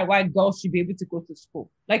justify why girls should be able to go to school.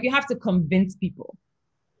 Like, you have to convince people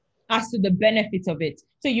as to the benefits of it.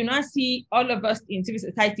 So you now see all of us in civil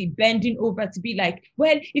society bending over to be like,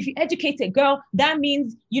 well, if you educate a girl, that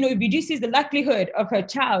means, it reduces the likelihood of her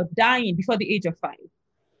child dying before the age of 5.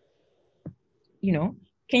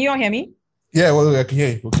 Can you all hear me? Yeah, well, I can hear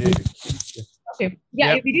you. Okay.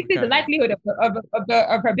 Yeah, if you reduces the likelihood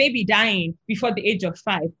of her baby dying before the age of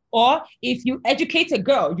 5, or if you educate a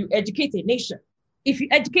girl, you educate a nation. If you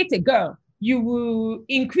educate a girl, you will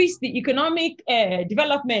increase the economic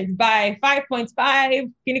development by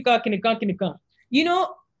 5.5.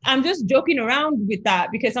 I'm just joking around with that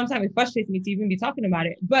because sometimes it frustrates me to even be talking about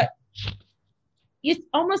it. But it's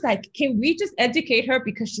almost like, can we just educate her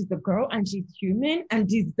because she's a girl and she's human and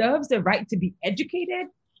deserves the right to be educated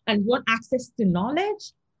and want access to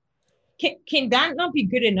knowledge? Can that not be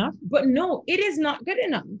good enough? But no, it is not good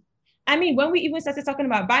enough. I mean, when we even started talking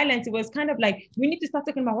about violence, it was kind of like, we need to start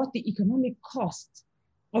talking about what the economic cost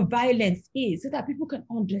of violence is so that people can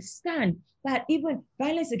understand that even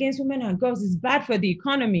violence against women and girls is bad for the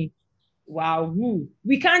economy. Wow.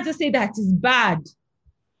 We can't just say that it's bad.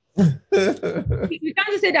 We can't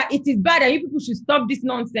just say that it is bad and you people should stop this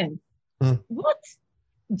nonsense. What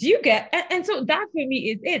do you get? And so that for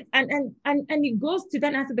me is it. And it goes to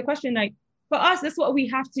then answer the question, like, for us, that's what we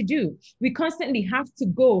have to do. We constantly have to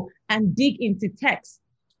go and dig into text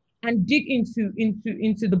and dig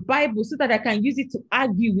into the Bible so that I can use it to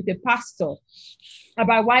argue with a pastor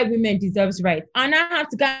about why women deserve rights. And I have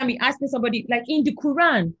to be asking somebody, like, in the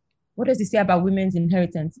Quran, what does it say about women's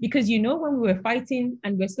inheritance? Because, when we were fighting,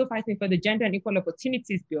 and we're still fighting for the Gender and Equal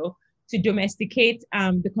Opportunities Bill to domesticate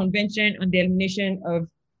the Convention on the Elimination of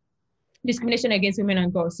Discrimination Against Women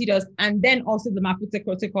and Girls, CEDAW, and then also the Maputo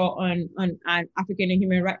Protocol on African and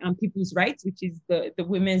Human Rights and People's Rights, which is the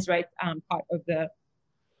women's rights part of the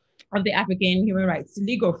African Human Rights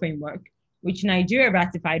legal framework, which Nigeria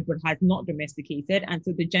ratified but has not domesticated. And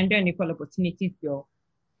so the Gender and Equal Opportunities Bill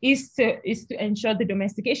is to ensure the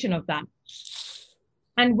domestication of that.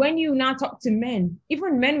 And when you now talk to men,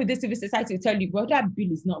 even men with civil society will tell you, well, that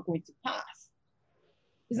bill is not going to pass.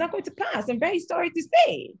 It's not going to pass. I'm very sorry to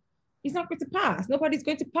say. It's not going to pass. Nobody's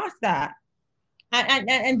going to pass that.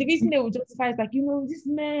 And the reason they will justify is like, these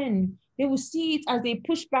men, they will see it as they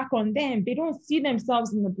push back on them. They don't see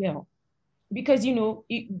themselves in the bill. because,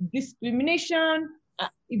 discrimination,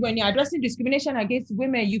 when you're addressing discrimination against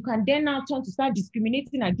women, you can then now turn to start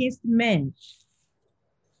discriminating against men.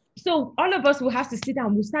 So all of us will have to sit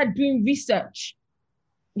down, we'll start doing research.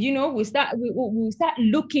 We'll start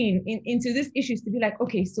looking into these issues to be like,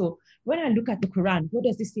 okay, so when I look at the Quran, what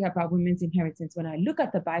does it say about women's inheritance? When I look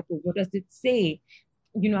at the Bible, what does it say,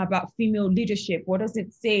 about female leadership? What does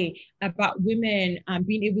it say about women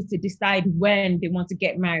being able to decide when they want to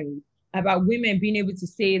get married? About women being able to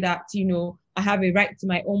say that, I have a right to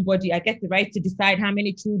my own body. I get the right to decide how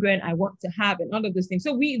many children I want to have and all of those things.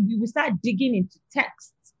 So we will start digging into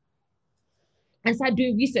texts and start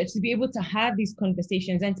doing research to be able to have these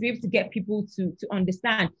conversations and to be able to get people to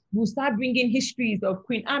understand. We'll start bringing histories of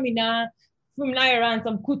Queen Amina, from Naira and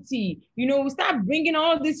some Kuti. We'll start bringing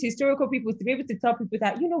all these historical people to be able to tell people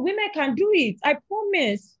that, women can do it. I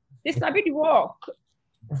promise. They sabi the work.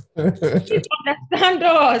 Please understand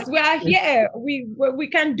us. We are here. We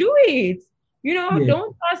can do it.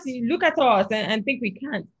 Don't just look at us and think we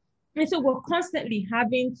can't. And so we're constantly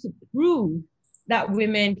having to prove that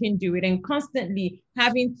women can do it, and constantly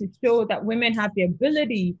having to show that women have the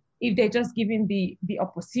ability if they're just given the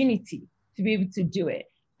opportunity to be able to do it.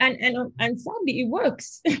 And sadly, it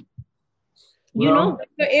works. They're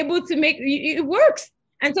able to make it works.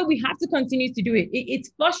 And so we have to continue to do it.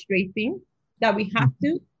 It's frustrating that we have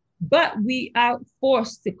to, but we are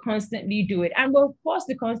forced to constantly do it. And we're forced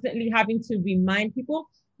to constantly having to remind people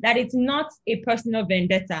that it's not a personal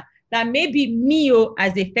vendetta. That maybe me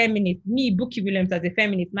as a feminist, me, Bukky Williams as a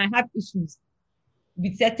feminist, might have issues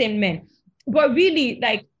with certain men. But really,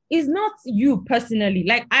 it's not you personally.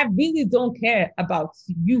 I really don't care about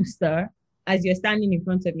you, sir, as you're standing in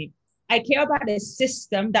front of me. I care about a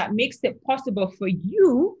system that makes it possible for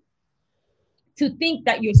you to think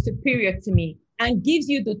that you're superior to me and gives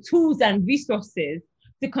you the tools and resources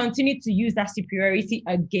to continue to use that superiority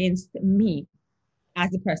against me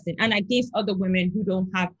as a person and against other women who don't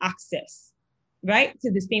have access, right, to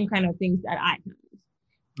the same kind of things that I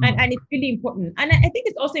have. And it's really important. And I think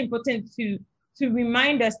it's also important to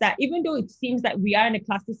remind us that even though it seems that we are in a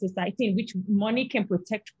classist society in which money can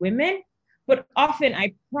protect women, but often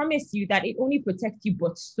I promise you that it only protects you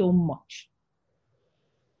but so much.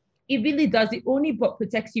 It really does. It only but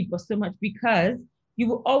protects you but so much, because you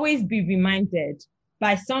will always be reminded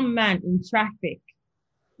by some man in traffic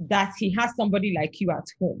that he has somebody like you at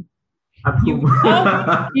home. You will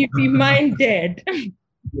always be reminded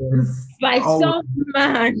by some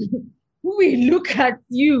man who will look at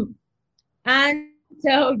you and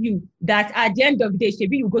tell you that at the end of the day,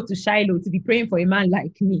 Shebi, you go to Shiloh to be praying for a man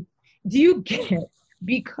like me. Do you get?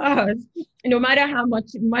 Because no matter how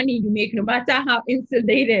much money you make, no matter how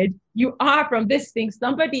insulated you are from this thing,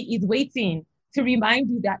 somebody is waiting to remind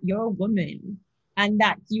you that you're a woman and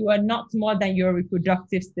that you are not more than your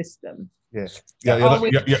reproductive system. Yes. Yeah,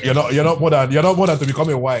 you're not more than to become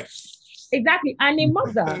a wife. Exactly. And a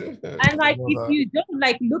mother. And if you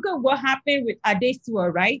don't look at what happened with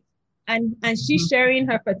Adesua, right? And she's sharing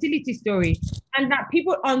her fertility story. And that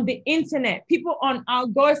people on the internet, people on Al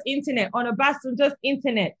Gore's internet, on Obasanjo's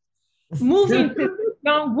internet, moving to this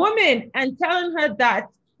young woman and telling her that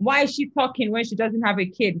why is she talking when she doesn't have a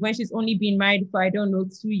kid, when she's only been married for,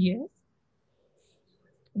 2 years?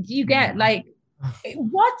 Do you get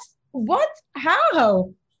what?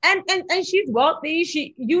 How? And she's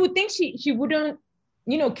wealthy. You would think she wouldn't,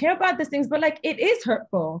 care about these things, but it is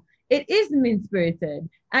hurtful. It is mean-spirited.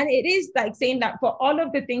 And it is saying that for all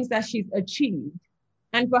of the things that she's achieved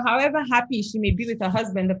and for however happy she may be with her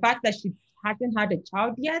husband, the fact that she hasn't had a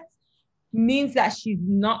child yet means that she's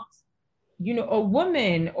not, a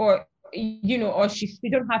woman or she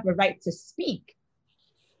don't have a right to speak,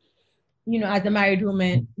 as a married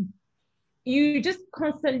woman. You just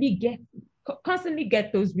constantly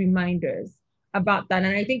get those reminders about that.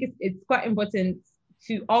 And I think it's quite important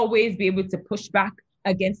to always be able to push back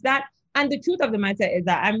against that. And the truth of the matter is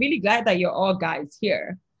that I'm really glad that you're all guys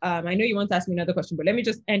here. I know you want to ask me another question, but let me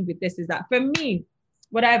just end with this, is that for me,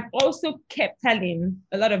 what I've also kept telling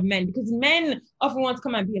a lot of men, because men often want to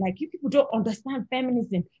come and be like, you people don't understand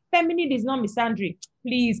feminism. Feminism is not misandry.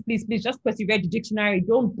 Please, just because you read the dictionary,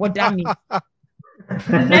 don't bother me.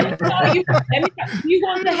 Let me tell you, do you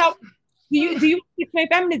want to help? Do you want to explain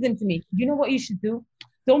feminism to me? You know what you should do?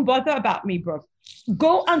 Don't bother about me, bro.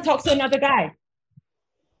 Go and talk to another guy.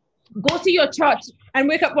 Go to your church and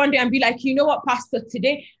wake up one day and be like, you know what, Pastor,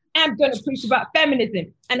 today I'm going to preach about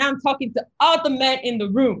feminism and I'm talking to all the men in the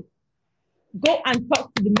room. Go and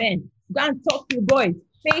talk to the men. Go and talk to the boys.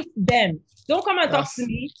 Face them. Don't come and talk to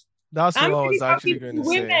me. That's what I was actually going to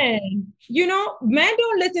say. Men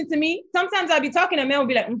don't listen to me. Sometimes I'll be talking and men will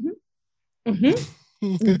be like,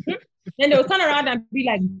 Then they'll turn around and be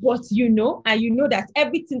like, but you know, and you know that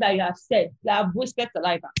everything that you have said, you have wasted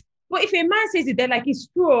saliva. But if a man says it, they're like, it's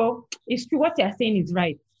true. It's true. What you're saying is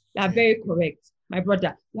right. You are very correct, my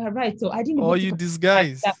brother. You are right. So I didn't Oh, even you think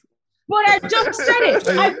disguise. that. But I just said it.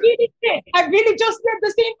 I really just said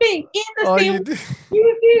the same thing in the same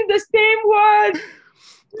using the same words.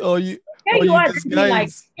 Oh, you. There Oh, you you are being like,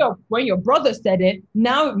 disguise. yo, when your brother said it,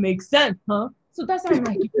 now it makes sense, huh? So that's how I'm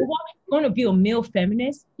like, if you want to be a male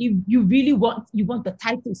feminist, if you really want the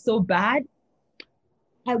title so bad,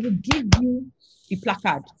 I will give you the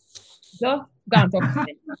placard. Just go and talk to them,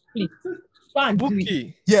 please. Go and do it.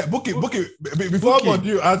 Bukky. Yeah, Bukky. Before Bukky.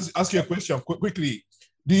 you ask you a question quickly.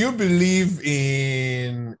 Do you believe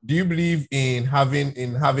in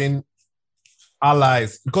having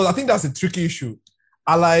allies? Because I think that's a tricky issue.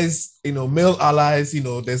 Allies, male allies,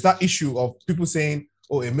 there's that issue of people saying,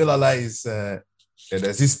 oh, a male ally is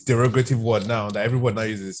there's this derogative word now that everyone now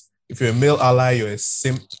uses. If you're a male ally, you're a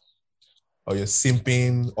simp, or you're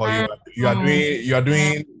simping, or you are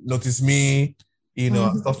doing notice me,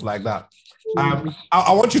 stuff like that.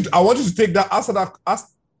 I want you to take that,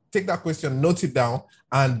 take that question, note it down,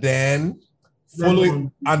 and then follow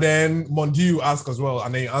it, and then Mondi you ask as well,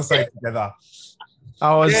 and then you answer it together.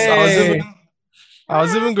 I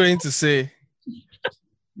was even going to say,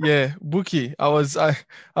 yeah, Bukky. I was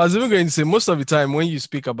even going to say, most of the time when you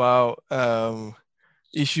speak about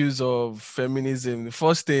issues of feminism, the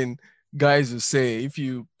first thing guys will say, if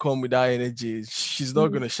you come with that energy, she's not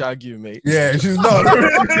gonna shag you, mate. Yeah, she's not.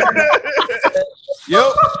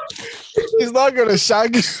 Yo, she's not gonna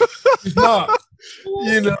shag you. She's not.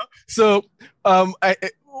 So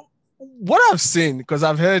what I've seen, because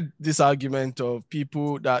I've heard this argument of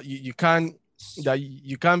people that you can't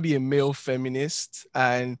be a male feminist,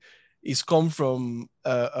 and it's come from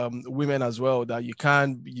women as well, that you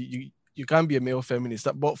can't be a male feminist.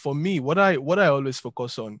 But for me, what I always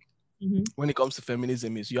focus on when it comes to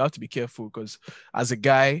feminism is you have to be careful, because as a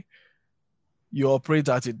guy, you operate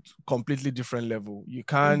at a completely different level. You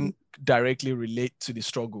can't directly relate to the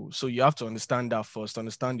struggle. So you have to understand that first,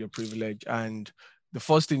 understand your privilege. And the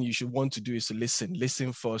first thing you should want to do is to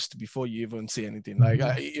listen first before you even say anything. Like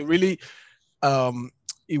it really,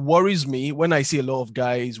 it worries me when I see a lot of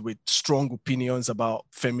guys with strong opinions about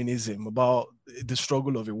feminism, about the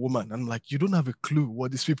struggle of a woman. I'm like, you don't have a clue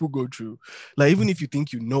what these people go through. Like, even if you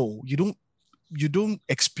think you know, you don't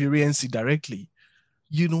experience it directly.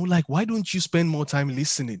 Like, why don't you spend more time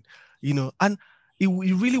listening? And it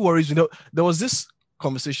really worries me. There was this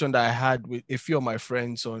conversation that I had with a few of my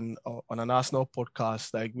friends on an Arsenal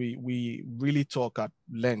podcast. Like, we really talk at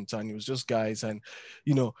length, and it was just guys. And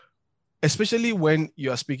especially when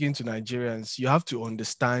you are speaking to Nigerians, you have to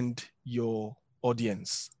understand your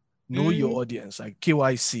audience. Know your audience, like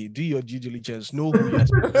KYC, do your due diligence, know who you're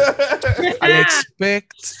speaking to, and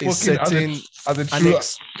expect a certain as a true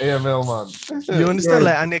AML man. You understand,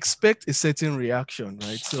 like, and expect a certain reaction,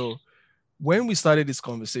 right? So when we started this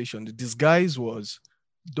conversation, the disguise was,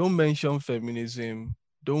 don't mention feminism,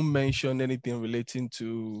 don't mention anything relating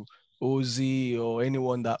to OZ or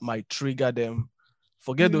anyone that might trigger them.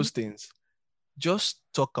 Forget those things. Just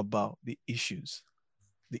talk about the issues.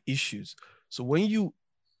 So when you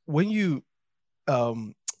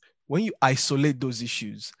isolate those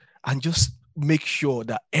issues and just make sure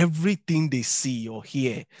that everything they see or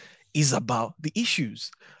hear is about the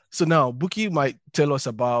issues. So now Bukky might tell us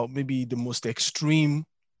about maybe the most extreme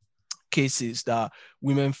cases that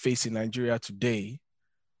women face in Nigeria today.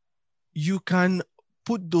 You can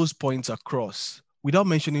put those points across without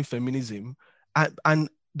mentioning feminism. And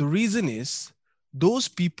the reason is, those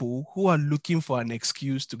people who are looking for an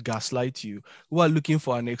excuse to gaslight you, who are looking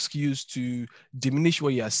for an excuse to diminish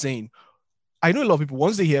what you are saying, I know a lot of people,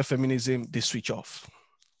 once they hear feminism, they switch off.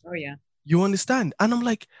 Oh, yeah. You understand? And I'm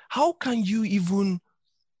like, how can you even...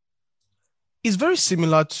 It's very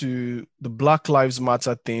similar to the Black Lives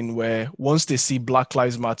Matter thing, where once they see Black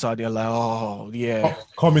Lives Matter, they're like, oh, yeah.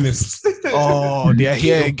 Communists. Oh, they're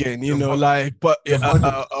here again, like, but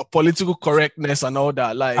political correctness and all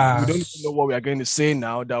that. Like, we don't even know what we are going to say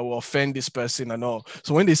now that will offend this person and all.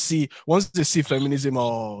 So once they see feminism,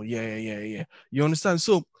 oh, yeah. You understand?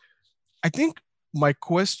 So I think my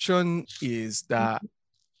question is that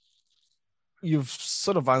you've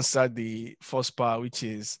sort of answered the first part, which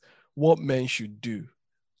is what men should do.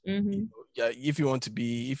 If you want to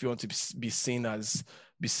be seen as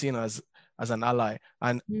an ally.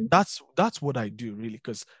 And that's what I do, really,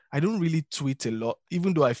 because I don't really tweet a lot,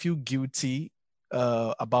 even though I feel guilty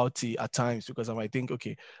about it at times, because I might think,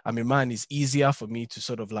 okay, I'm a man, it's easier for me to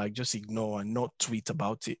sort of like just ignore and not tweet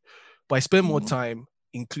about it. But I spend more time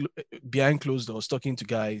behind closed doors, talking to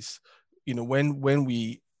guys, when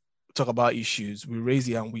we talk about issues, we raise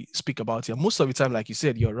it and we speak about it. And most of the time, like you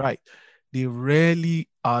said, you're right. They rarely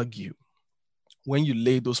argue when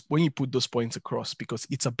you put those points across, because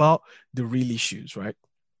it's about the real issues, right?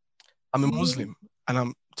 I'm a Muslim and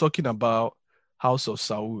I'm talking about House of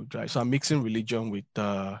Saud, right? So I'm mixing religion with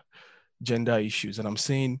gender issues, and I'm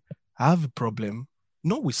saying I have a problem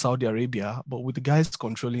not with Saudi Arabia, but with the guys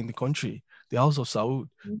controlling the country, the House of Saud,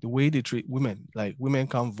 the way they treat women. Like, women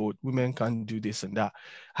can't vote, women can't do this and that.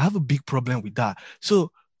 I have a big problem with that.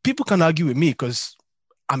 So people can argue with me because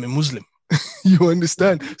I'm a Muslim. You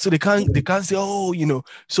understand? So they can't say, oh,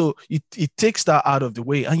 so it takes that out of the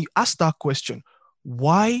way. And you ask that question,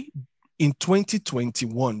 why in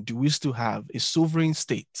 2021 do we still have a sovereign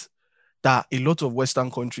state that a lot of Western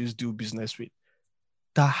countries do business with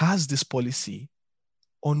that has this policy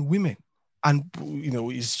on women? And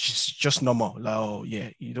it's just normal. Like, oh yeah,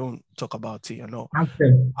 you don't talk about it,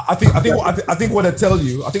 I think what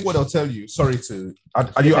they'll tell you. Sorry to.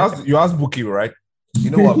 You asked Bukky, right? You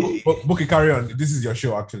know what, Bukky, carry on. This is your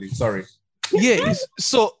show, actually. Sorry. Yeah.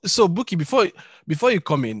 So Bukky, before you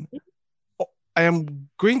come in, I am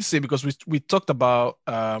going to say, because we talked about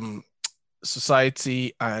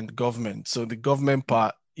society and government. So the government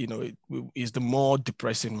part, is the more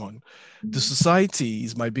depressing one. The society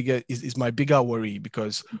is my bigger worry,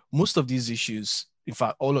 because most of these issues, in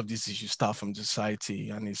fact, all of these issues start from society,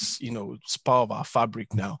 and it's part of our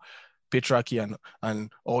fabric now. Patriarchy and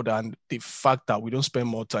all that, and the fact that we don't spend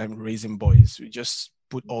more time raising boys. We just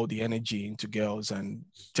put all the energy into girls and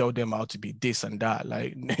tell them how to be this and that.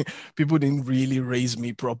 Like, people didn't really raise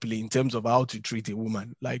me properly in terms of how to treat a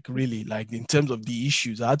woman. Like, really, like, in terms of the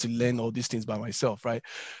issues, I had to learn all these things by myself, right?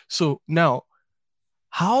 So now,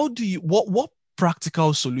 what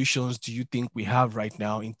practical solutions do you think we have right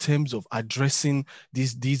now in terms of addressing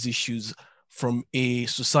these issues from a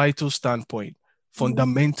societal standpoint?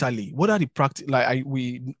 Fundamentally, what are the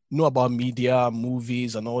we know about media,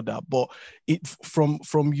 movies, and all that, but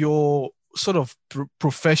from your sort of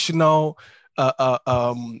professional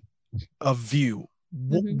view,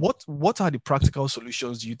 what are the practical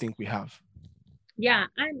solutions do you think we have? Yeah,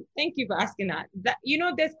 and thank you for asking that.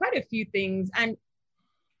 There's quite a few things, and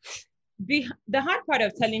the hard part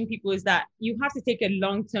of telling people is that you have to take a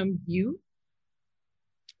long-term view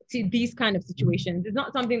to these kind of situations. It's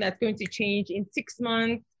not something that's going to change in 6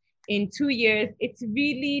 months, in 2 years. It's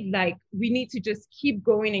really like, we need to just keep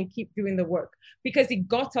going and keep doing the work, because it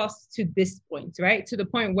got us to this point, right? To the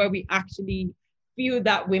point where we actually feel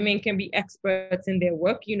that women can be experts in their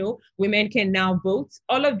work, women can now vote,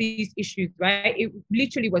 all of these issues, right? It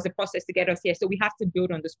literally was a process to get us here. So we have to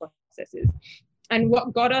build on those processes. And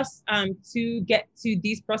what got us to get to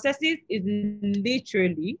these processes is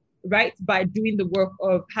literally, right, by doing the work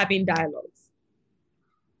of having dialogues.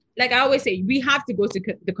 Like I always say, we have to go to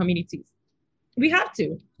the communities. We have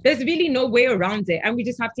to. There's really no way around it. And we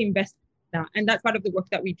just have to invest in that. And that's part of the work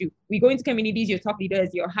that we do. We go into communities, you're top leaders,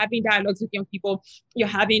 you're having dialogues with young people, you're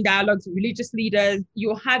having dialogues with religious leaders,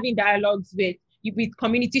 you're having dialogues with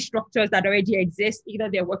community structures that already exist. Either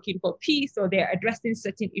they're working for peace or they're addressing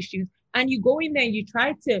certain issues. And you go in there and you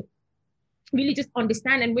try to really just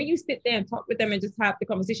understand. And when you sit there and talk with them and just have the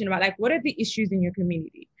conversation about, like, what are the issues in your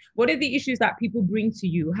community? What are the issues that people bring to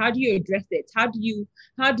you? How do you address it? How do you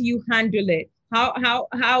handle it? How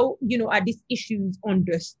are these issues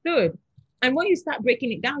understood? And when you start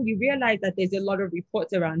breaking it down, you realize that there's a lot of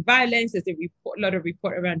reports around violence. There's a lot of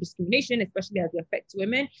report around discrimination, especially as it affects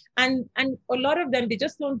women. And a lot of them, they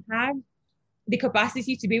just don't have the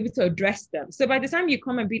capacity to be able to address them. So by the time you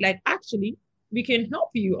come and be like, actually, we can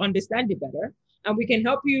help you understand it better, and we can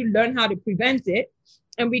help you learn how to prevent it.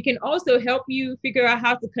 And we can also help you figure out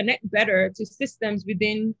how to connect better to systems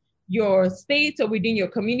within your state or within your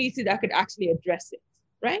community that could actually address it,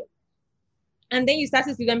 right? And then you start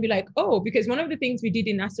to see them be like, oh, because one of the things we did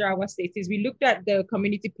in Nasarawa State is we looked at the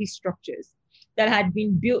community peace structures that had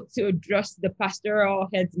been built to address the pastoral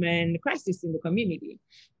headsman crisis in the community.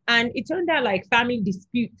 And it turned out like family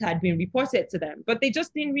disputes had been reported to them, but they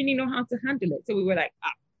just didn't really know how to handle it. So we were like,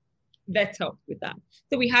 let's help with that.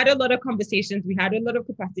 So we had a lot of conversations, we had a lot of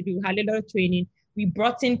capacity, we had a lot of training. We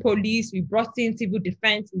brought in police, we brought in civil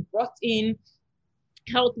defense, we brought in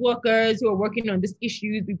health workers who are working on these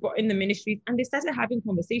issues, we brought in the ministries, and they started having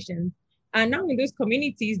conversations. And now in those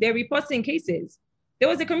communities, they're reporting cases. There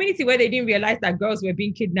was a community where they didn't realize that girls were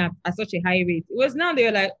being kidnapped at such a high rate. It was now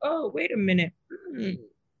they're like, oh, wait a minute.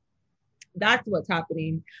 That's what's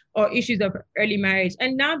happening. Or issues of early marriage.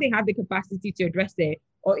 And now they have the capacity to address it,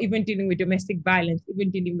 or even dealing with domestic violence, even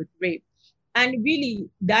dealing with rape. And really,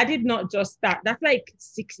 that did not just start. That's like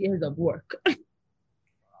 6 years of work,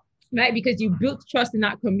 right? Because you built trust in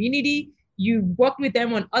that community, you worked with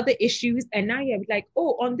them on other issues, and now you're like,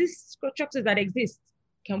 oh, on these structures that exist,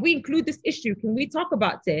 can we include this issue? Can we talk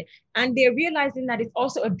about it? And they're realizing that it's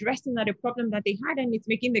also addressing that a problem that they had, and it's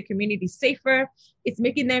making the community safer. It's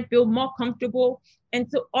making them feel more comfortable. And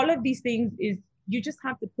so all of these things is, you just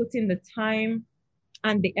have to put in the time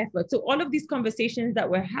and the effort. So all of these conversations that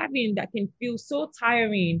we're having that can feel so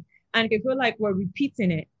tiring and can feel like we're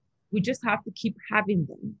repeating it, we just have to keep having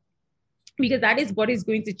them, because that is what is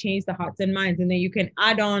going to change the hearts and minds. And then you can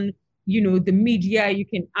add on, the media, you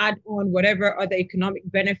can add on whatever other economic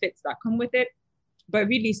benefits that come with it, but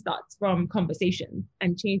really starts from conversation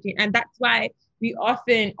and changing. And that's why we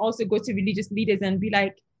often also go to religious leaders and be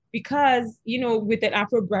like, because, with an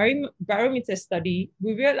Afrobarometer study,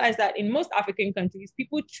 we realized that in most African countries,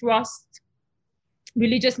 people trust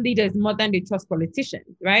religious leaders more than they trust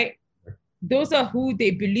politicians, right? Those are who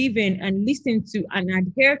they believe in and listen to and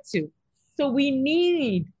adhere to. So we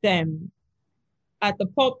need them at the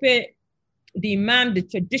pulpit, the imam, the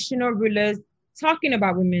traditional rulers, talking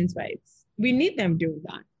about women's rights. We need them doing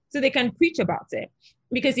that so they can preach about it.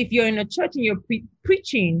 Because if you're in a church and you're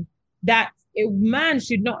preaching that a man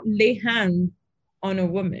should not lay hands on a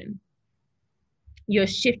woman, you're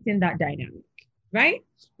shifting that dynamic, right?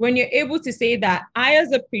 When you're able to say that I,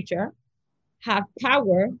 as a preacher, have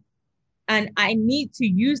power and I need to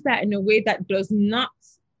use that in a way that does not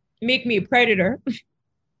make me a predator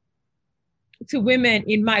to women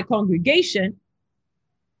in my congregation,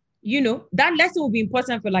 that lesson will be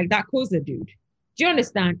important for like that Koza dude. Do you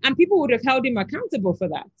understand? And people would have held him accountable for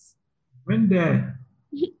that. When there.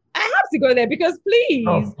 I have to go there because please,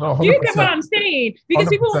 no, do you get what I'm saying? Because 100%.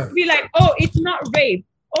 People will be like, oh, it's not rape.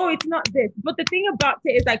 Oh, it's not this. But the thing about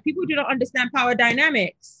it is like people do not understand power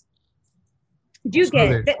dynamics. Do you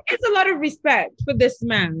get it? There's a lot of respect for this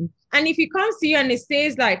man. And if he comes to you and it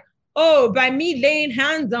says like, oh, by me laying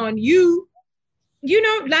hands on you,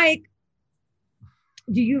 like,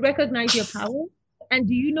 do you recognize your power? And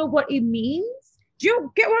do you know what it means? Do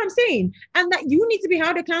you get what I'm saying? And that you need to be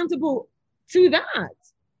held accountable to that.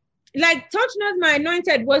 Like, touch not my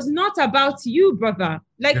anointed was not about you, brother.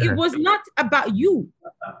 Like, it was not about you.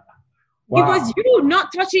 Wow. It was you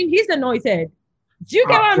not touching his anointed. Do you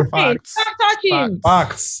get what I'm saying? Stop touching.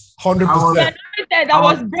 Facts. 100%. The anointed that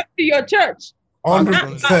was brought to your church.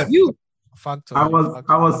 100%. You. I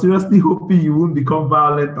was seriously hoping you wouldn't become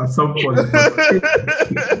violent at some point. You know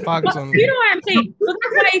what I'm saying? So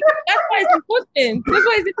that's why it's important. That's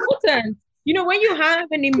why it's important. When you have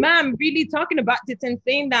an imam really talking about it and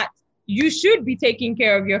saying that you should be taking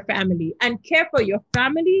care of your family, and care for your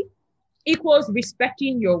family equals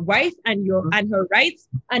respecting your wife and her rights,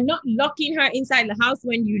 and not locking her inside the house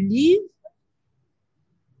when you leave.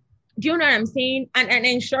 Do you know what I'm saying? And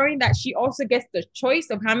ensuring that she also gets the choice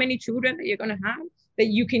of how many children that you're going to have, that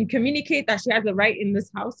you can communicate that she has a right in this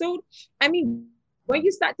household. I mean, when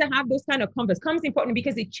you start to have those kind of conversations, becomes important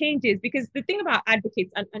because it changes. Because the thing about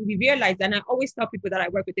advocates, and we realize, and I always tell people that I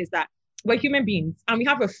work with, is that we're human beings and we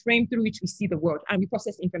have a frame through which we see the world and we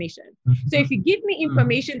process information. So if you give me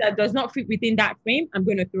information that does not fit within that frame, I'm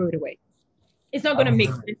going to throw it away. It's not going to make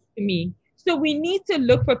sense to me. So we need to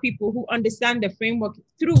look for people who understand the framework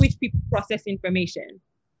through which people process information.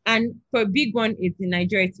 And for a big one, it's in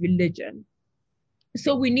Nigeria, it's religion.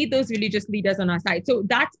 So we need those religious leaders on our side. So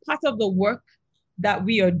that's part of the work that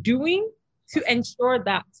we are doing to ensure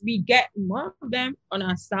that we get more of them on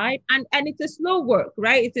our side. And it's a slow work,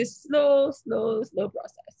 right? It's a slow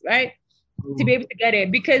process, right? To be able to get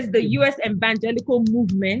it, because the US evangelical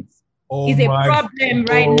movement is a problem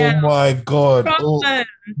right now. Oh my God.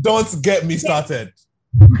 Don't get me started.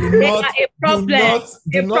 They are a problem. They're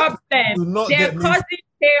causing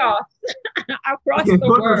chaos across the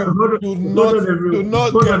world.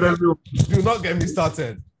 Do not get me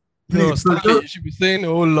started. No, you should be saying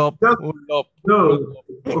hold up. By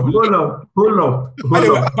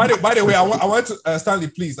the way, I want to Stanley,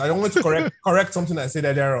 please. I want to correct something I said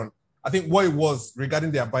earlier on. I think what it was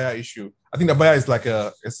regarding the abaya issue. I think the abaya is like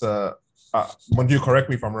Monju, correct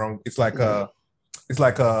me if I'm wrong. It's like a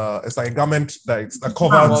garment that it's a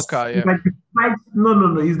cover. It's like the tight,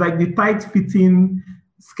 no. It's like the tight fitting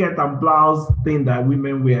skirt and blouse thing that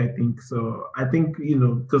women wear, I think. So I think,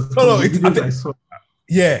 because I saw.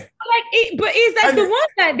 Yeah. But it's like the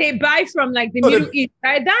ones that they buy from like the Middle East,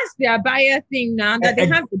 right? That's their buyer thing now, that they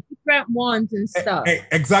have the different ones and stuff.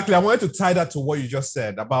 Exactly. I wanted to tie that to what you just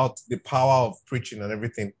said about the power of preaching and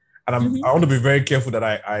everything. And I want to be very careful that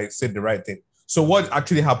I said the right thing. So what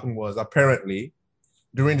actually happened was, apparently,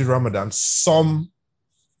 during the Ramadan, some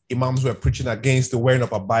imams were preaching against the wearing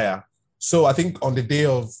of abaya. So I think on the day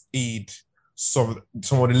of Eid, some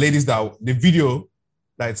of the ladies the video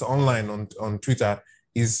that's online on Twitter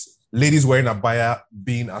is ladies wearing abaya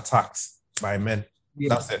being attacked by men. Yeah.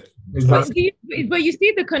 That's it. Exactly. But you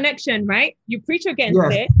see the connection, right? You preach against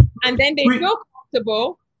Yes. it, and then they feel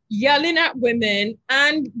comfortable yelling at women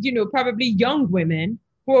and, probably young women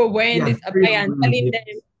who are wearing this abaya and telling them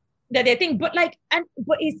that they think, but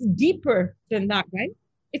it's deeper than that, right?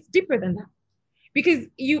 It's deeper than that. Because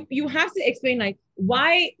you have to explain, like,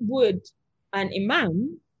 why would an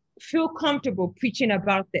imam feel comfortable preaching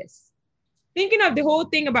about this? Thinking of the whole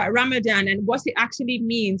thing about Ramadan and what it actually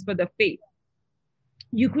means for the faith.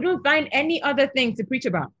 You couldn't find any other thing to preach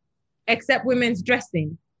about except women's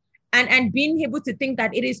dressing and being able to think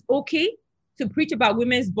that it is okay to preach about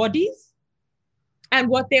women's bodies and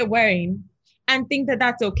what they're wearing and think that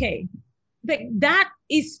that's okay. That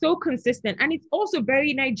is so consistent. And it's also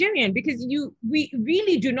very Nigerian because we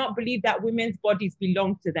really do not believe that women's bodies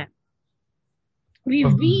belong to them. We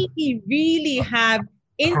really, really have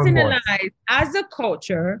internalized as a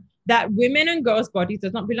culture that women and girls' bodies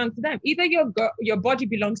does not belong to them. Either your body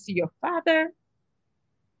belongs to your father,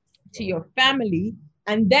 to your family,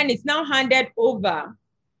 and then it's now handed over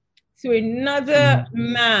to another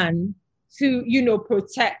man to,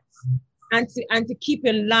 protect and to keep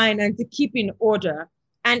in line and to keep in order.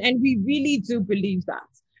 And we really do believe that.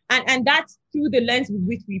 And that's through the lens with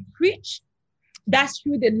which we preach. That's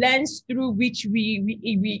through the lens through which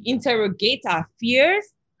we interrogate our fears.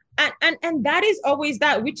 And that is always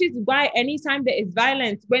that, which is why anytime there is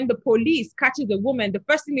violence, when the police catches a woman, the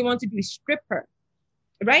first thing they want to do is strip her,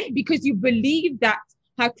 right? Because you believe that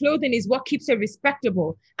her clothing is what keeps her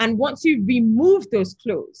respectable. And once you remove those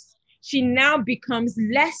clothes, she now becomes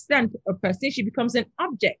less than a person. She becomes an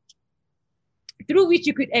object through which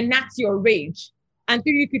you could enact your rage and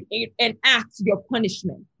through you could enact your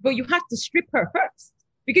punishment. But you have to strip her first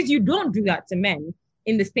because you don't do that to men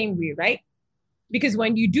in the same way, right? Because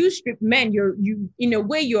when you do strip men, you're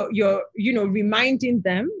reminding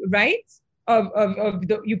them, right, of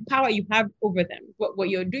the power you have over them. What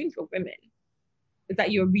you're doing for women is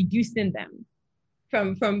that you're reducing them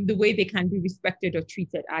from the way they can be respected or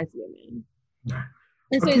treated as women. Yeah.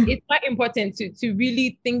 And so it's quite important to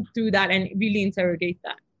really think through that and really interrogate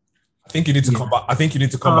that. I think you need to come back. I think you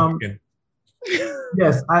need to come back again.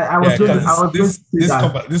 Yes, I was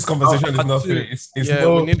this conversation is not finished.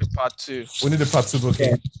 We need a part two. We need a part two, Bukky.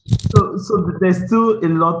 Yeah. So there's still a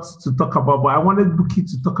lot to talk about, but I wanted Bukky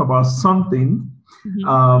to talk about something.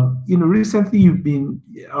 Mm-hmm. Recently you've been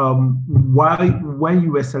when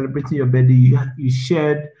you were celebrating your birthday, you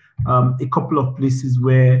shared a couple of places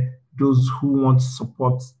where those who want to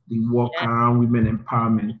support the work around women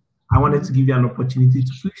empowerment. I wanted to give you an opportunity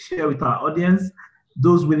to please share with our audience,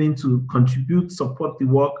 those willing to contribute, support the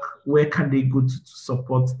work, where can they go to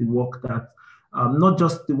support the work that, not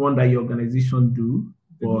just the one that your organization do,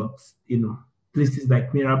 but, places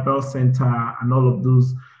like Mirabel Center and all of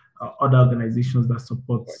those other organizations that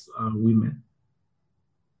support women.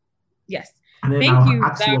 Yes. And then I'll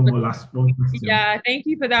ask you one question. Yeah, thank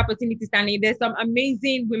you for the opportunity, Stanley. There's some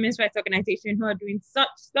amazing women's rights organizations who are doing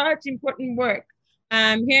such important work.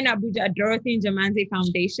 Here in Abuja, Dorothy and Jamanze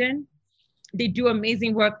Foundation. They do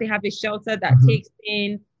amazing work. They have a shelter that takes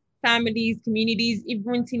in families, communities,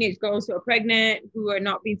 even teenage girls who are pregnant, who are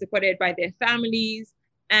not being supported by their families.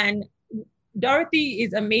 And Dorothy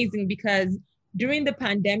is amazing because during the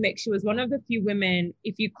pandemic, she was one of the few women,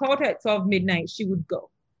 if you called her at 12 midnight, she would go.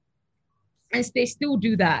 And they still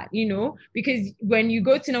do that, because when you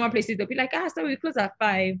go to normal places, they'll be like, so we close at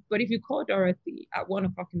 5. But if you call Dorothy at 1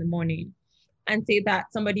 o'clock in the morning and say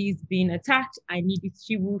that somebody is being attacked,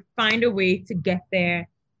 she will find a way to get there,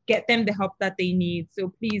 get them the help that they need.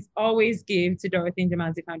 So please always give to Dorothy and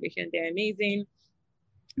Jamanze Foundation. They're amazing.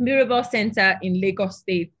 Mirabel Center in Lagos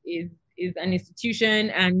State is an institution,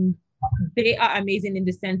 and they are amazing in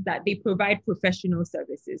the sense that they provide professional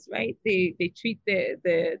services, right? They treat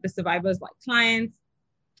the survivors like clients.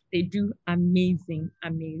 They do amazing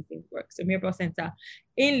work. So Mirabel Center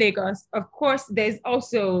in Lagos. Of course, there's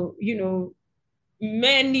also,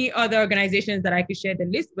 many other organizations that I could share the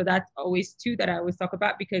list, but that's always 2 that I always talk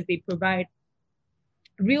about because they provide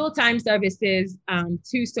real-time services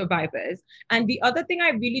to survivors. And the other thing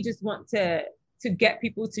I really just want to get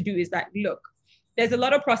people to do is that, look, there's a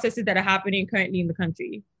lot of processes that are happening currently in the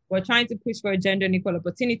country. We're trying to push for a gender and equal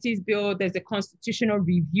opportunities bill. There's a constitutional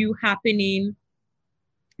review happening.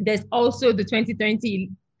 There's also the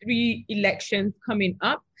 2023 elections coming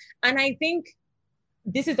up. And I think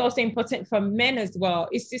this is also important for men as well,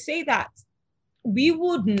 is to say that we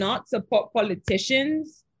would not support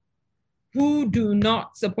politicians who do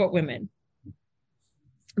not support women,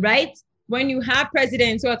 right? When you have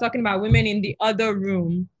presidents who are talking about women in the other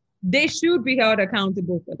room, they should be held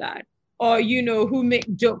accountable for that. Or, who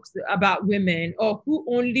make jokes about women, or who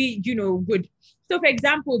only, would. So, for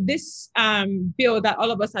example, this bill that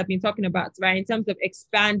all of us have been talking about, right, in terms of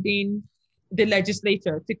expanding the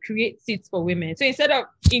legislature to create seats for women. So instead of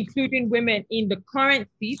including women in the current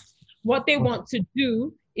seats, what they want to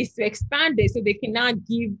do is to expand it so they can now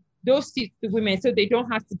give those seats to women, so they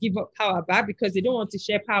don't have to give up power back, because they don't want to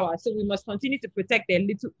share power. So we must continue to protect their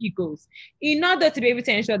little egos in order to be able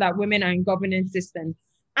to ensure that women are in governance systems.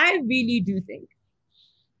 I really do think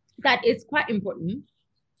that it's quite important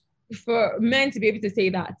for men to be able to say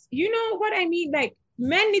that, you know what I mean? Like,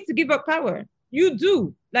 men need to give up power. You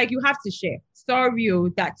do. Like, you have to share. Sorry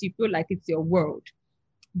that you feel like it's your world.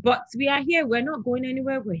 But we are here. We're not going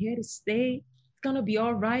anywhere. We're here to stay. It's going to be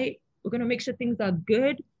all right. We're going to make sure things are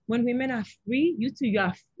good. When women are free, you two, you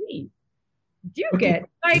are free. Do you get?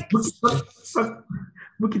 Like,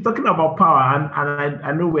 Bukky, talking about power, and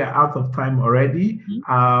I know we're out of time already,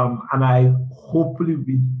 and I hopefully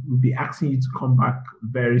will be asking you to come back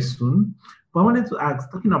very soon. But I wanted to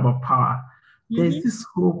ask, talking about power, there's this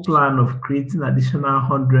whole plan of creating additional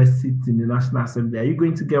 100 seats in the National Assembly. Are you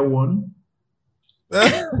going to get one?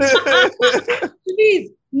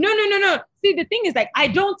 Please, no. See, the thing is, like, I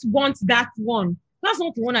don't want that one. That's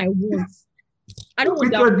not the one I want. I don't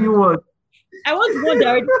want that. Which one do you want? I want the one that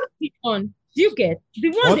already sit on. Do you get the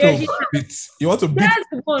one that already? You want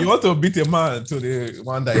to beat a man to the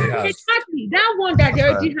one that he has. Exactly, that one that they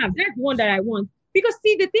already have. That's the one that I want. Because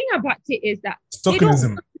see, the thing about it is that they don't want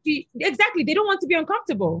to be, they don't want to be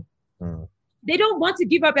uncomfortable. They don't want to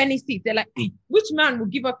give up any seat. They're like, which man will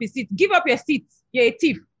give up his seat? Give up your seat. You're a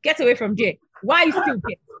thief. Get away from there. Why are you still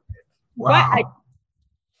there? Wow.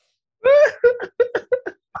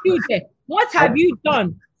 What have you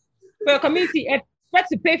done for your community? Expect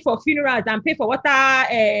to pay for funerals and pay for water,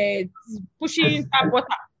 pushing tap water.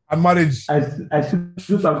 And marriage. I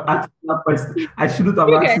shouldn't have asked that question. I shouldn't have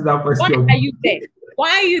asked that question. Why are you there? Why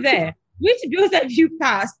are you there? Which bills have you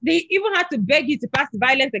passed? They even had to beg you to pass the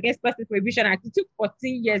Violence Against Persons Prohibition Act. It took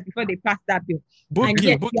 14 years before they passed that bill.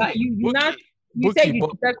 Bukky, you said you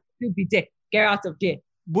deserve to be there. Get out of there.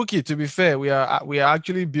 Bukky, to be fair, we are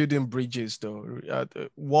actually building bridges, though,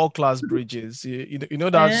 world-class bridges. You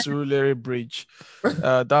know that Surulere bridge,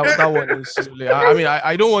 that one is Surulere. I mean,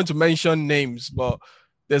 I don't want to mention names, but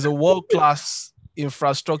there's a world-class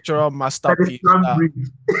infrastructural masterpiece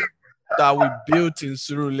that we built in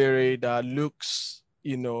Surulere that looks,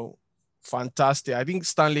 fantastic. I think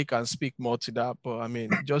Stanley can speak more to that, but I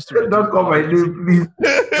mean, just to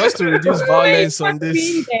reduce violence on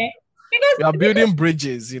this. Because we are building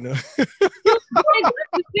bridges, That's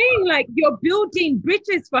the thing, like, you're building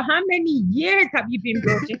bridges for how many years have you been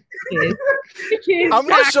building bridges? I'm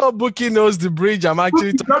not sure Bukky knows the bridge I'm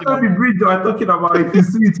actually talking about. The bridge I'm talking about. If you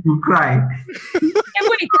see it, you cry.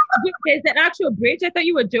 Wait, there's an actual bridge? I thought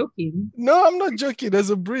you were joking. No, I'm not joking. There's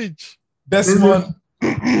a bridge. This one.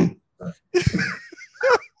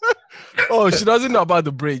 Oh, she doesn't know about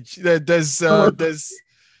the bridge.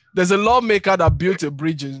 There's a lawmaker that built a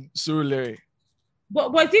bridge in Surulere.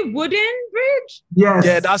 But was it wooden bridge? Yes.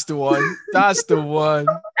 Yeah, that's the one. That's the one.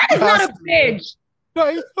 That is not a bridge.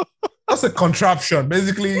 That's a contraption,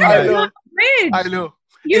 basically. I know. I know.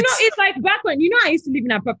 It's like back when, I used to live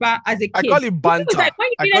in Apapa as a kid. I call it banter. Like when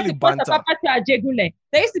you needed to cross Apapa to Ajegule,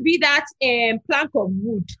 there used to be that plank of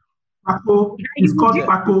wood. Paco. It's called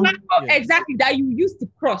Paco. Yeah. Exactly, that you used to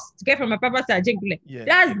cross to get from Apapa to Ajegule. Yeah.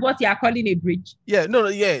 That's what you are calling a bridge. Yeah,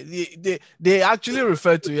 they actually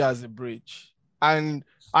refer to it as a bridge. And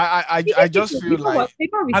I just feel like...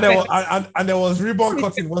 And there was ribbon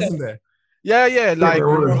cutting, wasn't there? Yeah, like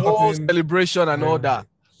the whole celebration and all that.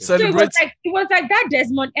 So it was like that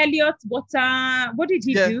Desmond Elliott, what did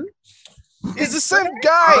he do? It's the same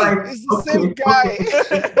guy. It's the same guy.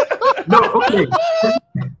 No, okay.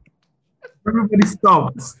 Everybody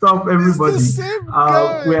stop everybody.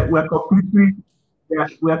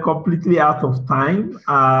 We're completely out of time,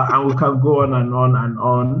 and we can go on and on and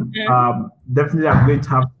on. Yeah. Definitely, I'm going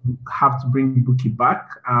to have to bring Bukky back.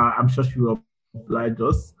 I'm sure she will oblige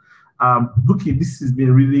us. Bukky, this has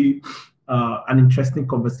been really an interesting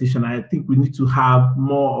conversation. I think we need to have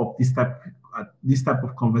more of this type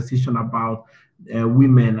of conversation about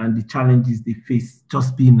women and the challenges they face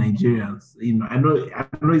just being Nigerians. I know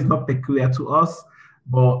it's not peculiar to us,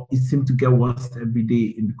 but it seems to get worse every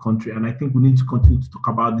day in the country. And I think we need to continue to talk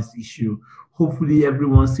about this issue. Hopefully, every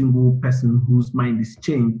one single person whose mind is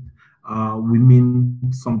changed will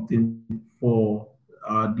mean something for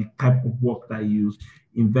the type of work that you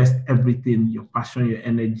invest everything, your passion, your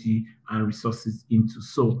energy, and resources into.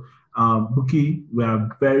 So, Bukky, we are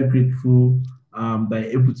very grateful that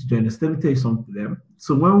you're able to join us. Let me tell you something.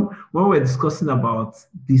 So when we're discussing about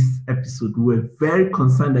this episode, we were very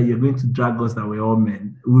concerned that you're going to drag us that we're all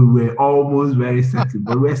men. We were almost very certain,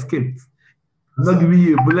 but we escaped. I'm not giving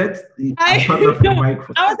you a bullet. I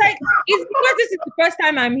was like, it's because this is the first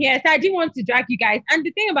time I'm here, so I didn't want to drag you guys. And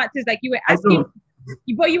the thing about it is, like, you were asking,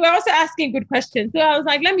 but you were also asking good questions. So I was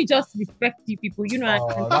like, let me just respect you people, you know.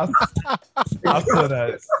 That's so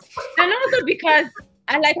nice. And also because,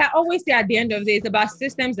 and like I always say at the end of the day, it's about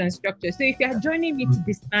systems and structures. So if you're joining me to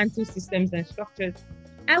dismantle systems and structures,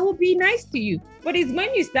 I will be nice to you. But it's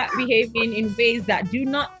when you start behaving in ways that do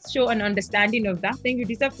not show an understanding of that thing, you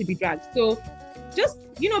deserve to be dragged. So just,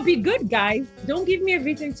 be good, guys. Don't give me a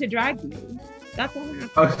reason to drag you. That's all I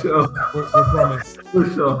have. Oh, sure. We promise. For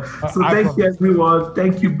sure. So thank you, everyone.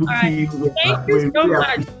 Thank you, Bukky. Right. Thank you so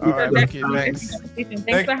much.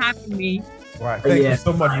 Thanks for having me. Right. Thank you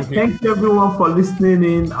so much, Bukky. Thank you, everyone, for listening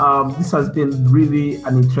in. This has been really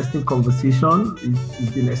an interesting conversation.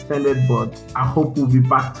 It's been extended, but I hope we'll be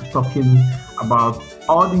back to talking about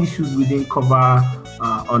all the issues we didn't cover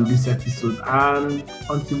on this episode. And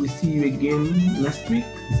until we see you again next week,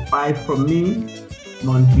 it's bye from me,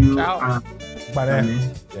 Monju, and Bye.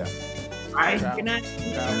 Yeah. Bye. Good night.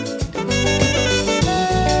 Ciao.